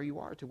you from where you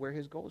are to where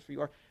his goals for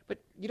you are. But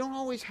you don't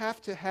always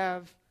have to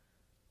have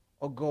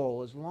a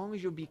goal as long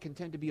as you'll be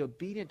content to be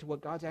obedient to what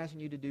God's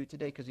asking you to do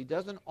today, because he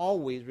doesn't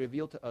always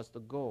reveal to us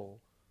the goal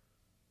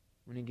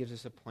when he gives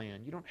us a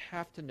plan. You don't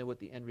have to know what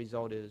the end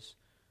result is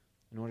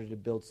in order to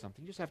build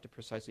something. You just have to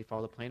precisely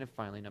follow the plan. And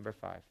finally, number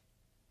 5.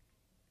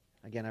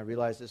 Again, I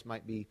realize this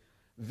might be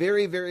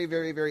very, very,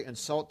 very, very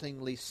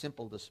insultingly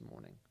simple this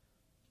morning.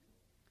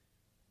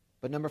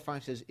 But number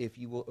 5 says, if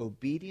you will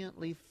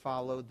obediently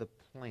follow the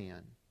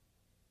plan,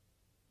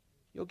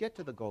 you'll get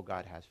to the goal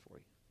God has for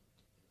you.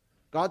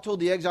 God told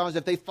the exiles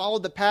if they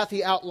followed the path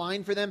he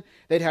outlined for them,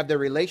 they'd have their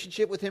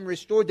relationship with him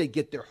restored, they'd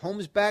get their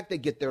homes back,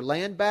 they'd get their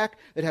land back,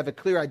 they'd have a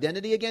clear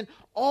identity again.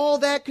 All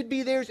that could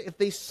be theirs if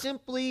they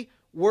simply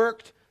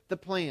worked the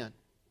plan.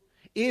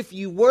 If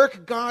you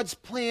work God's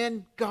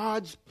plan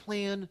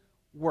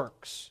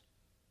works.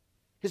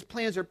 His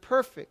plans are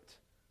perfect.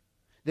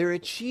 They're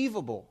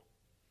achievable.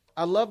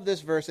 I love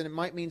this verse, and it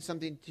might mean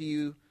something to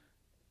you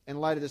in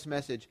light of this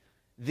message.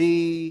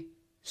 The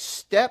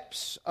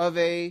steps of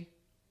a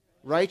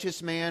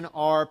righteous man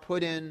are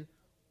put in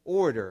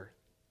order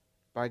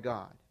by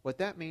God. What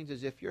that means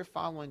is if you're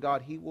following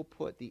God, he will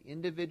put the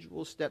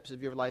individual steps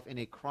of your life in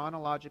a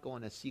chronological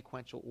and a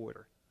sequential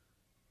order.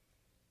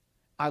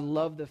 I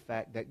love the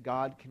fact that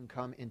God can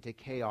come into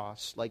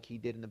chaos like he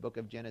did in the book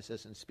of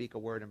Genesis and speak a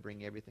word and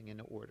bring everything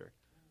into order.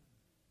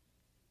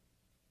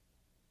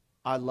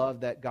 I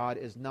love that God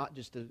is not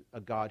just a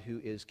God who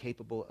is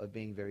capable of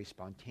being very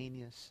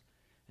spontaneous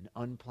and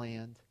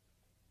unplanned,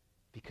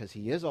 because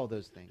he is all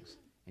those things.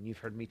 And you've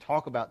heard me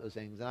talk about those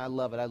things, and I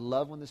love it. I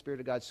love when the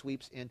Spirit of God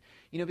sweeps in.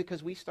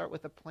 Because we start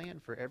with a plan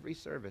for every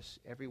service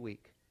every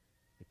week.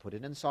 We put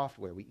it in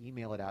software. We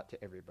email it out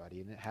to everybody,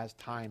 and it has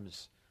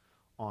times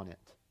on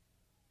it.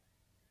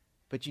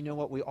 But you know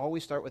what? We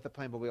always start with a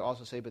plan, but we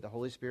also say, but the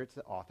Holy Spirit's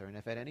the author, and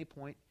if at any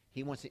point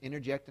he wants to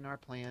interject in our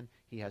plan,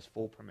 he has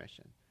full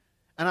permission.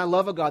 And I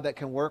love a God that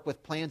can work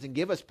with plans and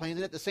give us plans,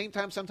 and at the same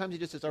time, sometimes he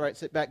just says, all right,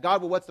 sit back.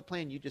 God, well, what's the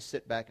plan? You just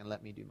sit back and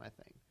let me do my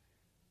thing.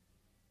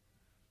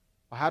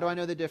 Well, how do I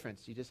know the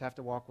difference? You just have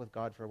to walk with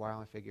God for a while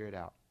and figure it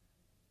out.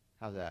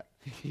 How's that?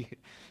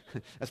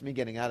 That's me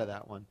getting out of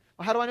that one.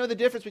 Well, how do I know the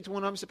difference between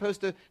when I'm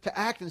supposed to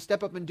act and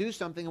step up and do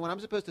something and when I'm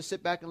supposed to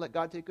sit back and let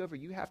God take over?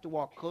 You have to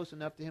walk close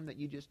enough to Him that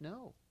you just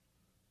know.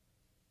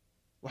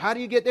 Well, how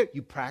do you get there?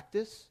 You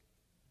practice.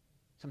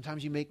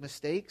 Sometimes you make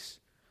mistakes.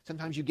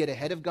 Sometimes you get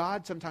ahead of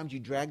God. Sometimes you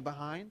drag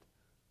behind.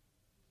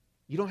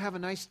 You don't have a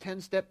nice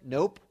 10-step?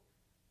 Nope.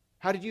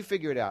 How did you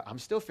figure it out? I'm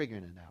still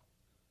figuring it out.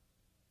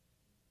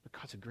 But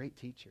God's a great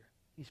teacher.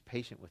 He's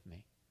patient with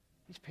me.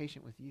 He's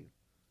patient with you.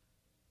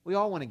 We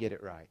all want to get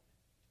it right.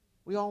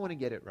 We all want to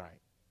get it right.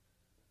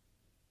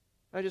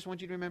 I just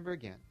want you to remember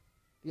again,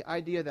 the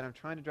idea that I'm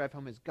trying to drive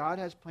home is God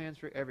has plans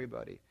for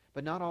everybody,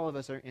 but not all of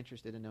us are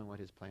interested in knowing what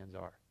His plans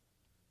are.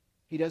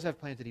 He does have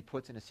plans that He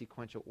puts in a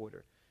sequential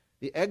order.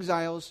 The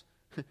exiles,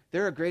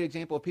 they're a great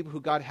example of people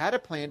who God had a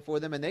plan for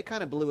them and they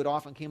kind of blew it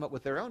off and came up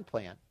with their own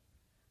plan.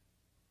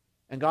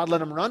 And God let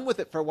them run with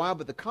it for a while,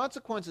 but the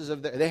consequences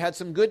of they had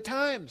some good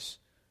times.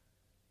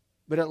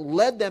 But it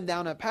led them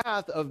down a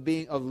path of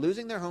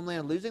losing their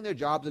homeland, losing their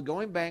jobs, of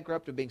going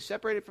bankrupt, of being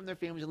separated from their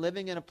families and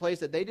living in a place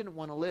that they didn't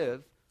want to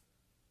live.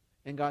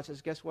 And God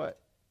says, guess what?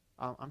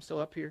 I'm still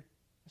up here.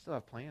 I still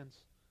have plans.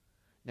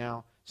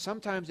 Now,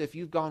 sometimes if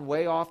you've gone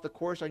way off the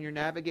course on your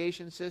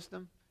navigation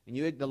system,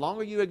 and the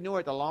longer you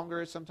ignore it, the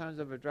longer sometimes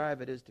of a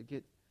drive it is to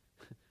get.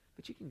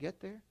 But you can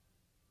get there.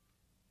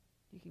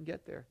 You can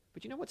get there.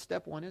 But you know what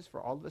step one is for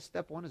all of us?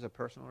 Step one is a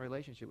personal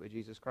relationship with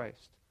Jesus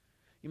Christ.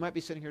 You might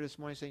be sitting here this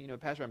morning saying,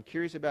 Pastor, I'm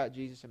curious about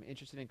Jesus. I'm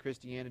interested in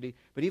Christianity.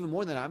 But even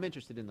more than that, I'm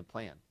interested in the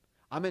plan.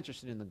 I'm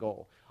interested in the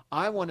goal.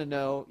 I want to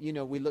know,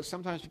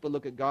 sometimes people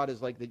look at God as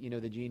like the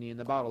genie in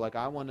the bottle. Like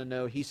I want to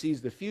know He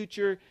sees the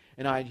future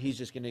and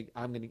He's going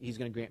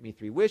to grant me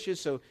 3 wishes.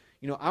 So,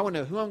 I want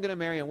to know who I'm going to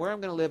marry and where I'm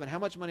going to live and how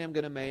much money I'm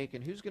going to make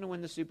and who's going to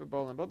win the Super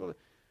Bowl and blah, blah, blah.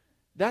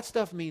 That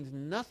stuff means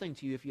nothing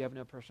to you if you have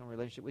no personal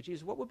relationship with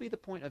Jesus. What would be the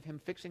point of Him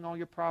fixing all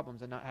your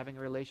problems and not having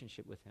a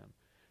relationship with Him?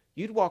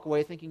 You'd walk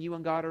away thinking you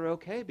and God are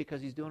okay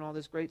because He's doing all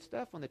this great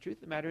stuff, when the truth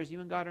of the matter is you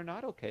and God are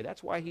not okay.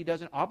 That's why He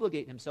doesn't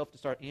obligate Himself to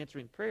start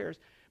answering prayers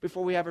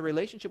before we have a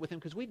relationship with Him,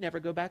 because we'd never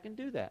go back and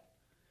do that.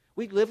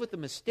 We live with the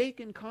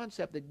mistaken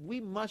concept that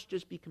we must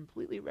just be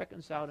completely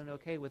reconciled and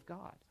okay with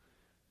God.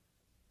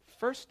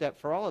 First step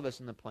for all of us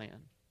in the plan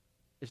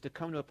is to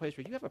come to a place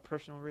where you have a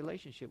personal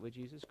relationship with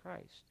Jesus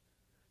Christ.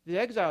 The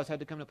exiles had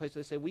to come to a place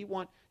where they say,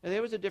 now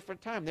there was a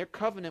different time. Their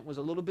covenant was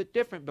a little bit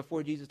different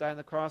before Jesus died on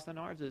the cross than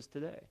ours is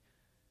today.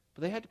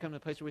 But they had to come to a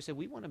place where we said,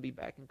 we want to be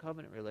back in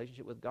covenant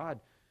relationship with God.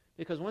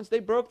 Because once they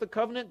broke the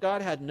covenant,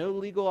 God had no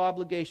legal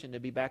obligation to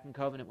be back in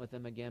covenant with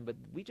them again. But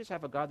we just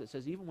have a God that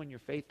says, even when you're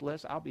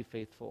faithless, I'll be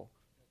faithful.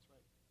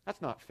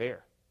 That's not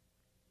fair.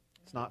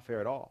 It's not fair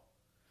at all.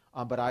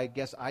 But I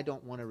guess I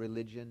don't want a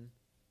religion.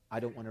 I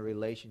don't want a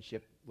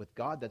relationship with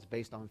God that's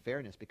based on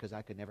fairness, because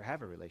I could never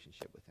have a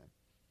relationship with Him.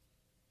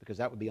 Because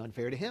that would be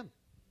unfair to Him.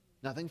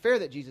 Nothing fair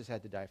that Jesus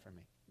had to die for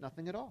me.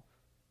 Nothing at all.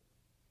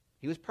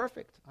 He was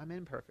perfect. I'm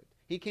imperfect.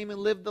 He came and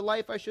lived the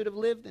life I should have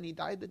lived, and He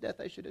died the death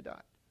I should have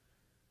died.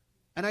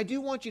 And I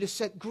do want you to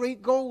set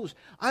great goals.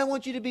 I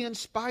want you to be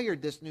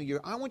inspired this new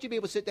year. I want you to be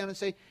able to sit down and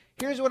say,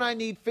 here's what I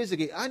need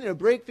physically. I need a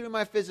breakthrough in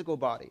my physical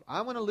body.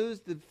 I want to lose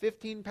the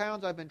 15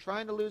 pounds I've been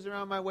trying to lose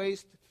around my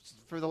waist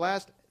for the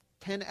last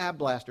 10 Ab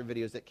Blaster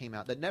videos that came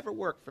out that never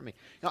worked for me.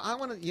 Now, I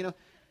want to,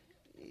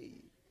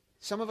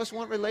 some of us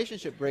want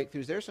relationship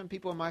breakthroughs. There are some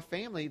people in my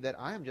family that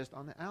I am just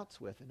on the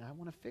outs with, and I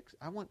want to fix.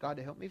 I want God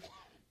to help me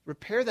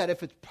repair that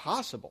if it's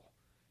possible.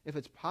 If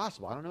it's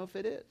possible. I don't know if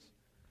it is.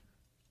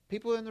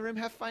 People in the room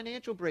have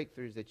financial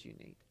breakthroughs that you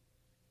need.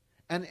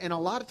 And a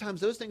lot of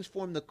times those things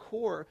form the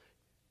core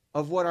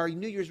of what our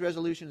New Year's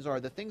resolutions are.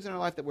 The things in our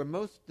life that we're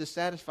most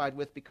dissatisfied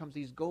with becomes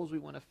these goals we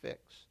want to fix.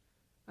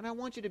 And I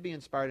want you to be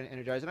inspired and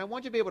energized. And I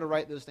want you to be able to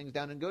write those things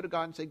down and go to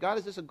God and say, God,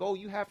 is this a goal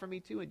you have for me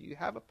too? And do you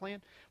have a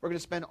plan? We're going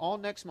to spend all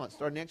next month,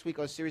 starting next week,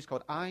 on a series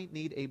called I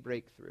Need a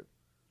Breakthrough.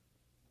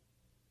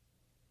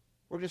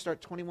 We're going to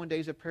start 21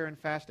 days of prayer and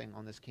fasting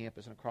on this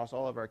campus and across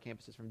all of our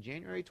campuses from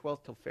January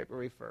 12th till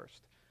February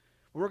 1st.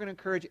 We're going to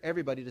encourage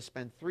everybody to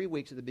spend 3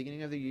 weeks at the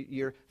beginning of the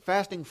year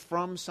fasting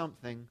from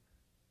something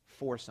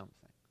for something.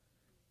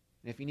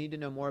 And if you need to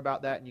know more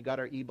about that, and you got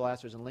our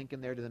e-blasters and link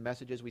in there to the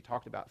messages. We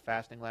talked about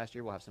fasting last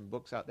year. We'll have some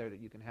books out there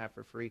that you can have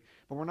for free.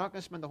 But we're not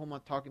going to spend the whole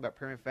month talking about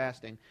prayer and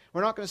fasting.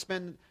 We're not going to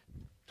spend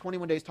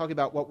 21 days talking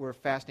about what we're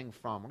fasting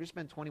from. We're going to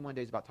spend 21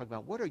 days about talking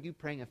about what are you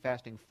praying and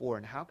fasting for,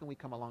 and how can we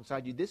come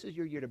alongside you. This is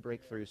your year to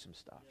break through some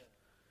stuff.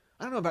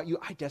 I don't know about you.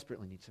 I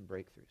desperately need some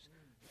breakthroughs.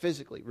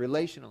 Physically,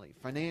 relationally,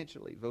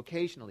 financially,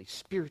 vocationally,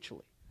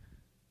 spiritually.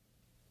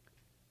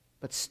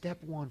 But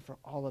step one for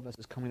all of us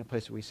is coming to a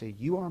place where we say,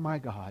 you are my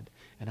God,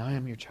 and I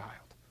am your child.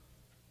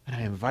 And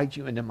I invite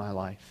you into my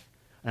life.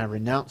 And I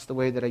renounce the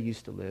way that I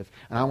used to live.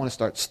 And I want to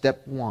start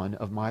step one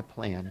of my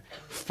plan,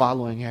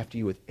 following after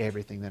you with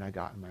everything that I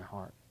got in my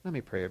heart. Let me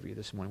pray over you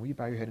this morning. Will you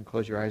bow your head and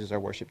close your eyes as our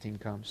worship team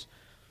comes?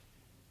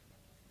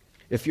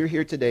 If you're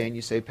here today and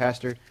you say,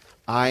 Pastor,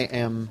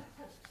 I've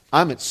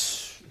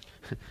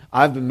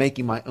been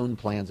making my own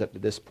plans up to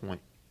this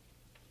point.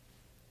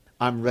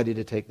 I'm ready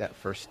to take that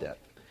first step.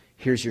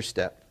 Here's your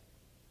step.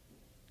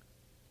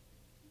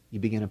 You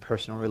begin a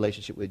personal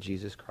relationship with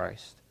Jesus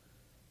Christ.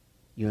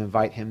 You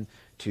invite him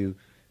to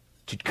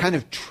kind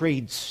of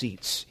trade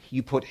seats.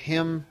 You put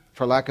him,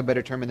 for lack of a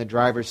better term, in the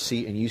driver's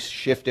seat, and you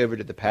shift over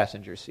to the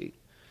passenger seat.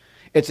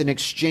 It's an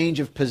exchange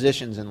of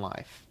positions in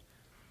life.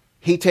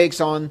 He takes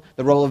on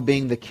the role of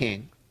being the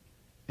king,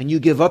 and you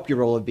give up your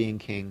role of being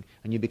king,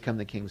 and you become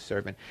the king's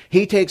servant.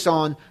 He takes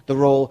on the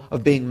role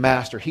of being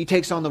master. He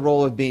takes on the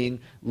role of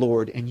being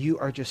Lord, and you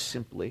are just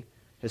simply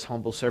his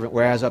humble servant,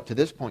 whereas up to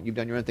this point you've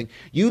done your own thing.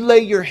 You lay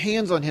your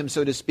hands on him,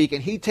 so to speak,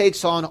 and he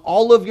takes on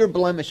all of your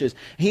blemishes.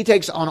 He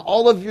takes on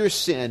all of your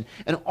sin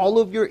and all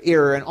of your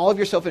error and all of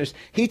your selfishness.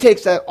 He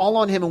takes that all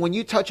on him, and when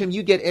you touch him,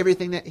 you get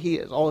everything that he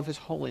is, all of his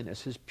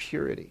holiness, his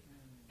purity,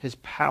 his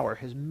power,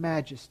 his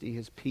majesty,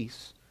 his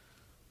peace.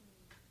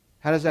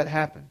 How does that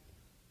happen?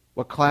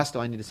 What class do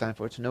I need to sign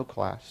for? It's no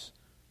class.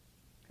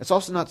 It's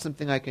also not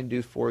something I can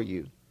do for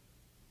you.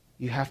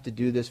 You have to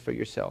do this for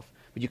yourself.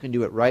 But you can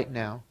do it right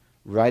now,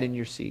 right in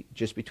your seat,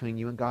 just between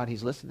you and God.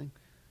 He's listening.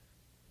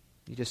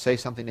 You just say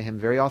something to him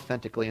very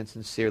authentically and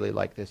sincerely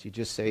like this. You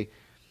just say,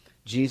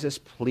 Jesus,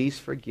 please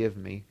forgive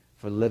me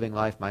for living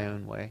life my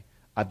own way.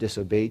 I've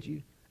disobeyed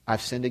you.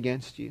 I've sinned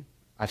against you.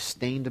 I've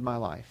stained my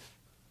life.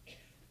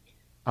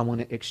 I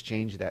want to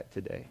exchange that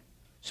today.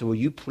 So will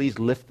you please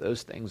lift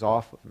those things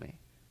off of me?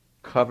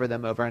 Cover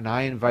them over. And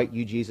I invite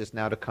you, Jesus,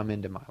 now to come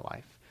into my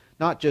life.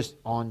 Not just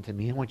onto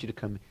me. I want you to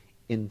come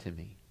into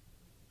me.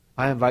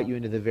 I invite you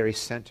into the very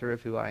center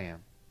of who I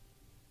am.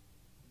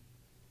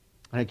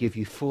 And I give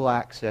you full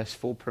access,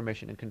 full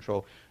permission and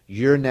control.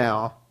 You're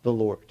now the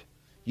Lord.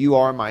 You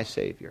are my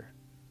Savior.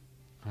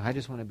 I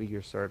just want to be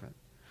your servant.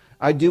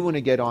 I do want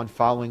to get on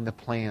following the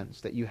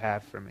plans that you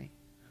have for me.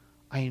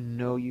 I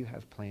know you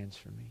have plans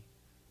for me.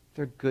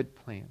 They're good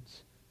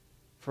plans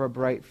for a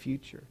bright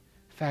future.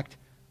 In fact,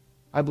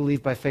 I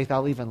believe by faith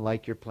I'll even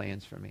like your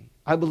plans for me.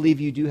 I believe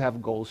you do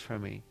have goals for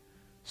me.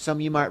 Some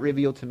you might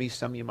reveal to me,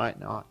 some you might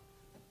not.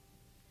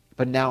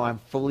 But now I'm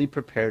fully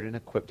prepared and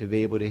equipped to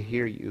be able to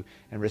hear you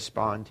and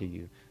respond to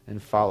you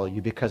and follow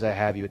you because I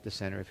have you at the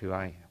center of who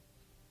I am.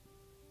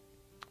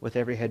 With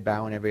every head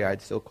bowed and every eye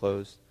still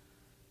closed,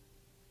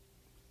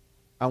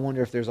 I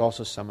wonder if there's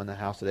also some in the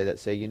house today that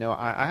say,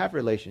 I have a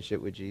relationship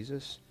with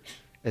Jesus.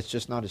 It's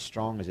just not as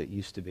strong as it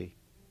used to be.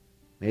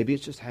 Maybe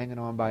it's just hanging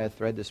on by a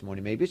thread this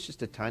morning. Maybe it's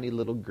just a tiny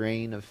little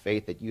grain of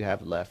faith that you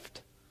have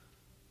left.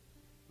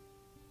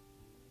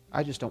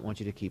 I just don't want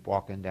you to keep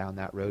walking down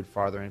that road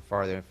farther and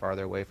farther and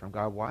farther away from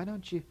God. Why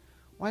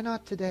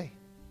not today?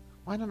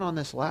 Why not on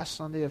this last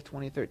Sunday of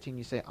 2013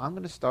 you say, I'm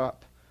going to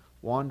stop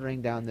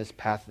wandering down this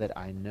path that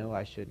I know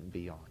I shouldn't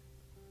be on.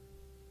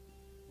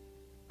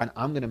 And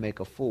I'm going to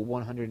make a full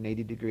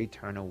 180-degree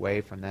turn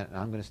away from that, and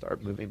I'm going to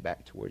start moving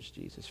back towards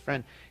Jesus.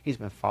 Friend, he's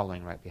been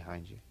following right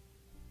behind you.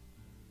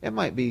 There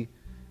might be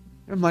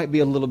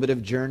a little bit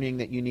of journeying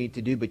that you need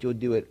to do, but you'll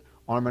do it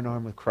arm in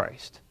arm with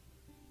Christ.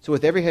 So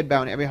with every head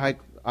bowed and every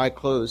eye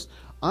closed,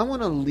 I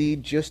want to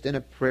lead just in a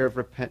prayer of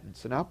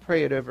repentance, and I'll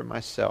pray it over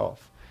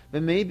myself.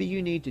 But maybe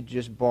you need to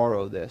just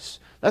borrow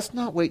this. Let's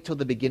not wait till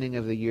the beginning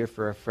of the year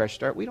for a fresh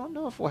start. We don't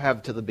know if we'll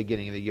have till the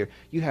beginning of the year.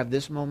 You have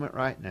this moment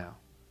right now.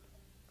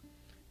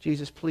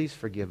 Jesus, please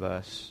forgive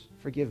us.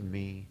 Forgive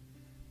me.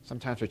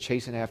 Sometimes we're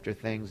chasing after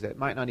things that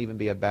might not even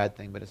be a bad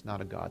thing, but it's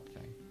not a God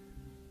thing.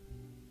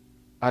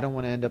 I don't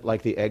want to end up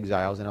like the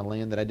exiles in a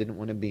land that I didn't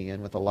want to be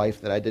in, with a life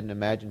that I didn't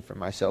imagine for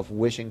myself,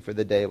 wishing for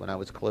the day when I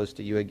was close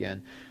to you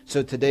again.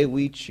 So today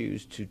we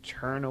choose to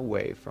turn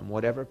away from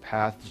whatever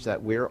paths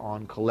that we're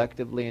on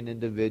collectively and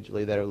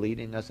individually that are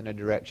leading us in a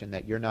direction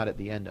that you're not at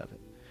the end of it.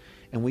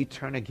 And we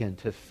turn again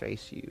to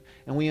face you.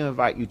 And we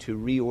invite you to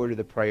reorder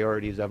the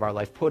priorities of our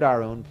life. Put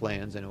our own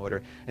plans in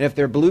order. And if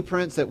there are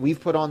blueprints that we've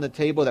put on the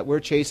table that we're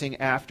chasing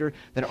after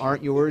that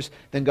aren't yours,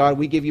 then God,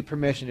 we give you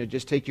permission to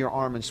just take your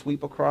arm and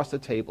sweep across the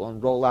table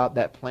and roll out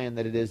that plan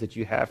that it is that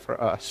you have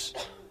for us.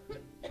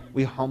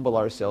 We humble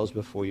ourselves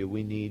before you.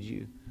 We need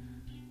you.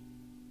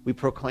 We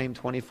proclaim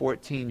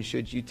 2014,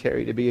 should you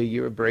tarry, to be a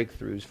year of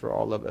breakthroughs for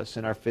all of us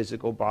in our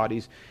physical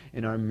bodies,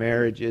 in our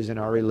marriages, in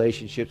our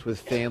relationships with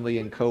family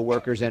and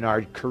coworkers, in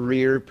our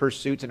career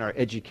pursuits, and our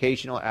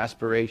educational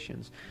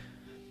aspirations.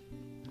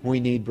 We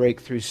need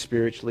breakthroughs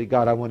spiritually.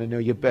 God, I want to know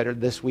you better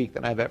this week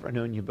than I've ever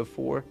known you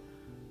before.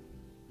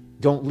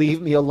 Don't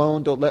leave me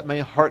alone. Don't let my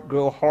heart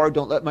grow hard.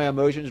 Don't let my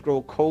emotions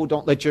grow cold.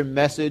 Don't let your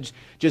message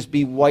just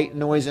be white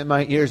noise in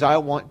my ears. I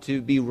want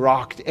to be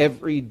rocked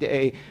every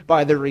day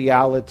by the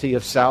reality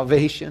of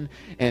salvation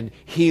and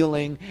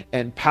healing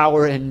and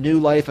power and new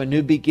life and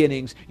new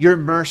beginnings. Your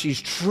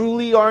mercies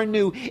truly are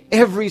new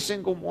every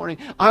single morning.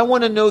 I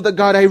want to know the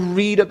God I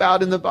read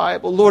about in the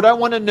Bible. Lord, I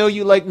want to know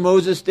you like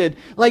Moses did,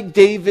 like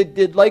David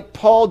did, like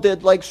Paul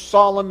did, like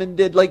Solomon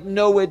did, like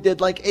Noah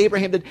did, like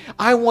Abraham did.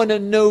 I want to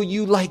know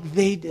you like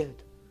they did.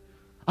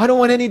 I don't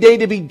want any day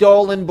to be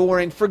dull and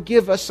boring.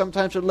 Forgive us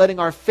sometimes for letting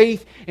our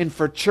faith and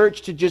for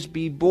church to just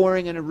be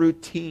boring and a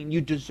routine.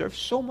 You deserve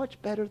so much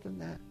better than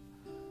that.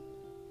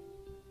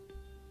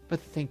 But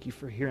thank you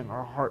for hearing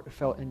our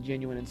heartfelt and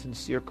genuine and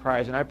sincere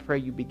cries. And I pray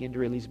you begin to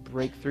release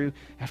breakthrough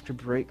after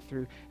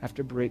breakthrough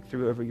after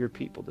breakthrough over your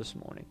people this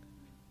morning.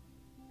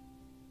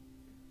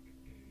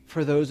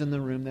 For those in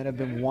the room that have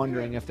been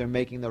wondering if they're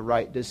making the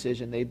right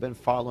decision, they've been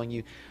following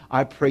you,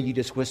 I pray you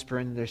just whisper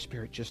into their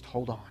spirit, just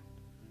hold on.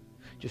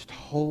 Just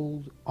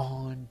hold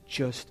on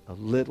just a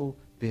little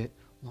bit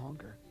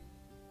longer.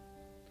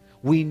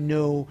 We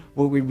know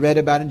what we read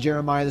about in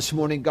Jeremiah this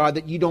morning, God,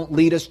 that you don't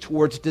lead us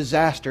towards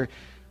disaster,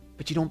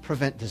 but you don't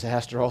prevent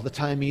disaster all the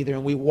time either.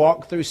 And we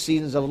walk through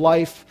seasons of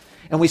life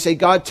and we say,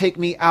 God, take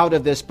me out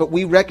of this. But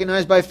we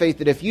recognize by faith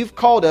that if you've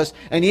called us,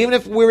 and even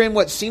if we're in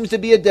what seems to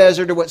be a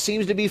desert or what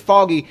seems to be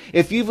foggy,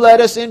 if you've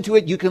led us into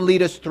it, you can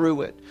lead us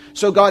through it.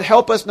 So God,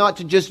 help us not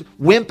to just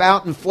wimp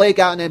out and flake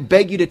out and then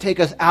beg you to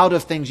take us out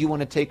of things you want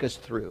to take us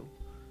through.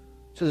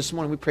 So this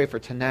morning we pray for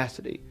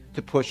tenacity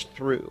to push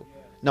through,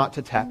 not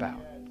to tap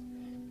out.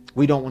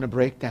 We don't want to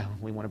break down.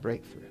 We want to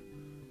break through.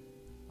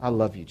 I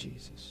love you,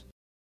 Jesus.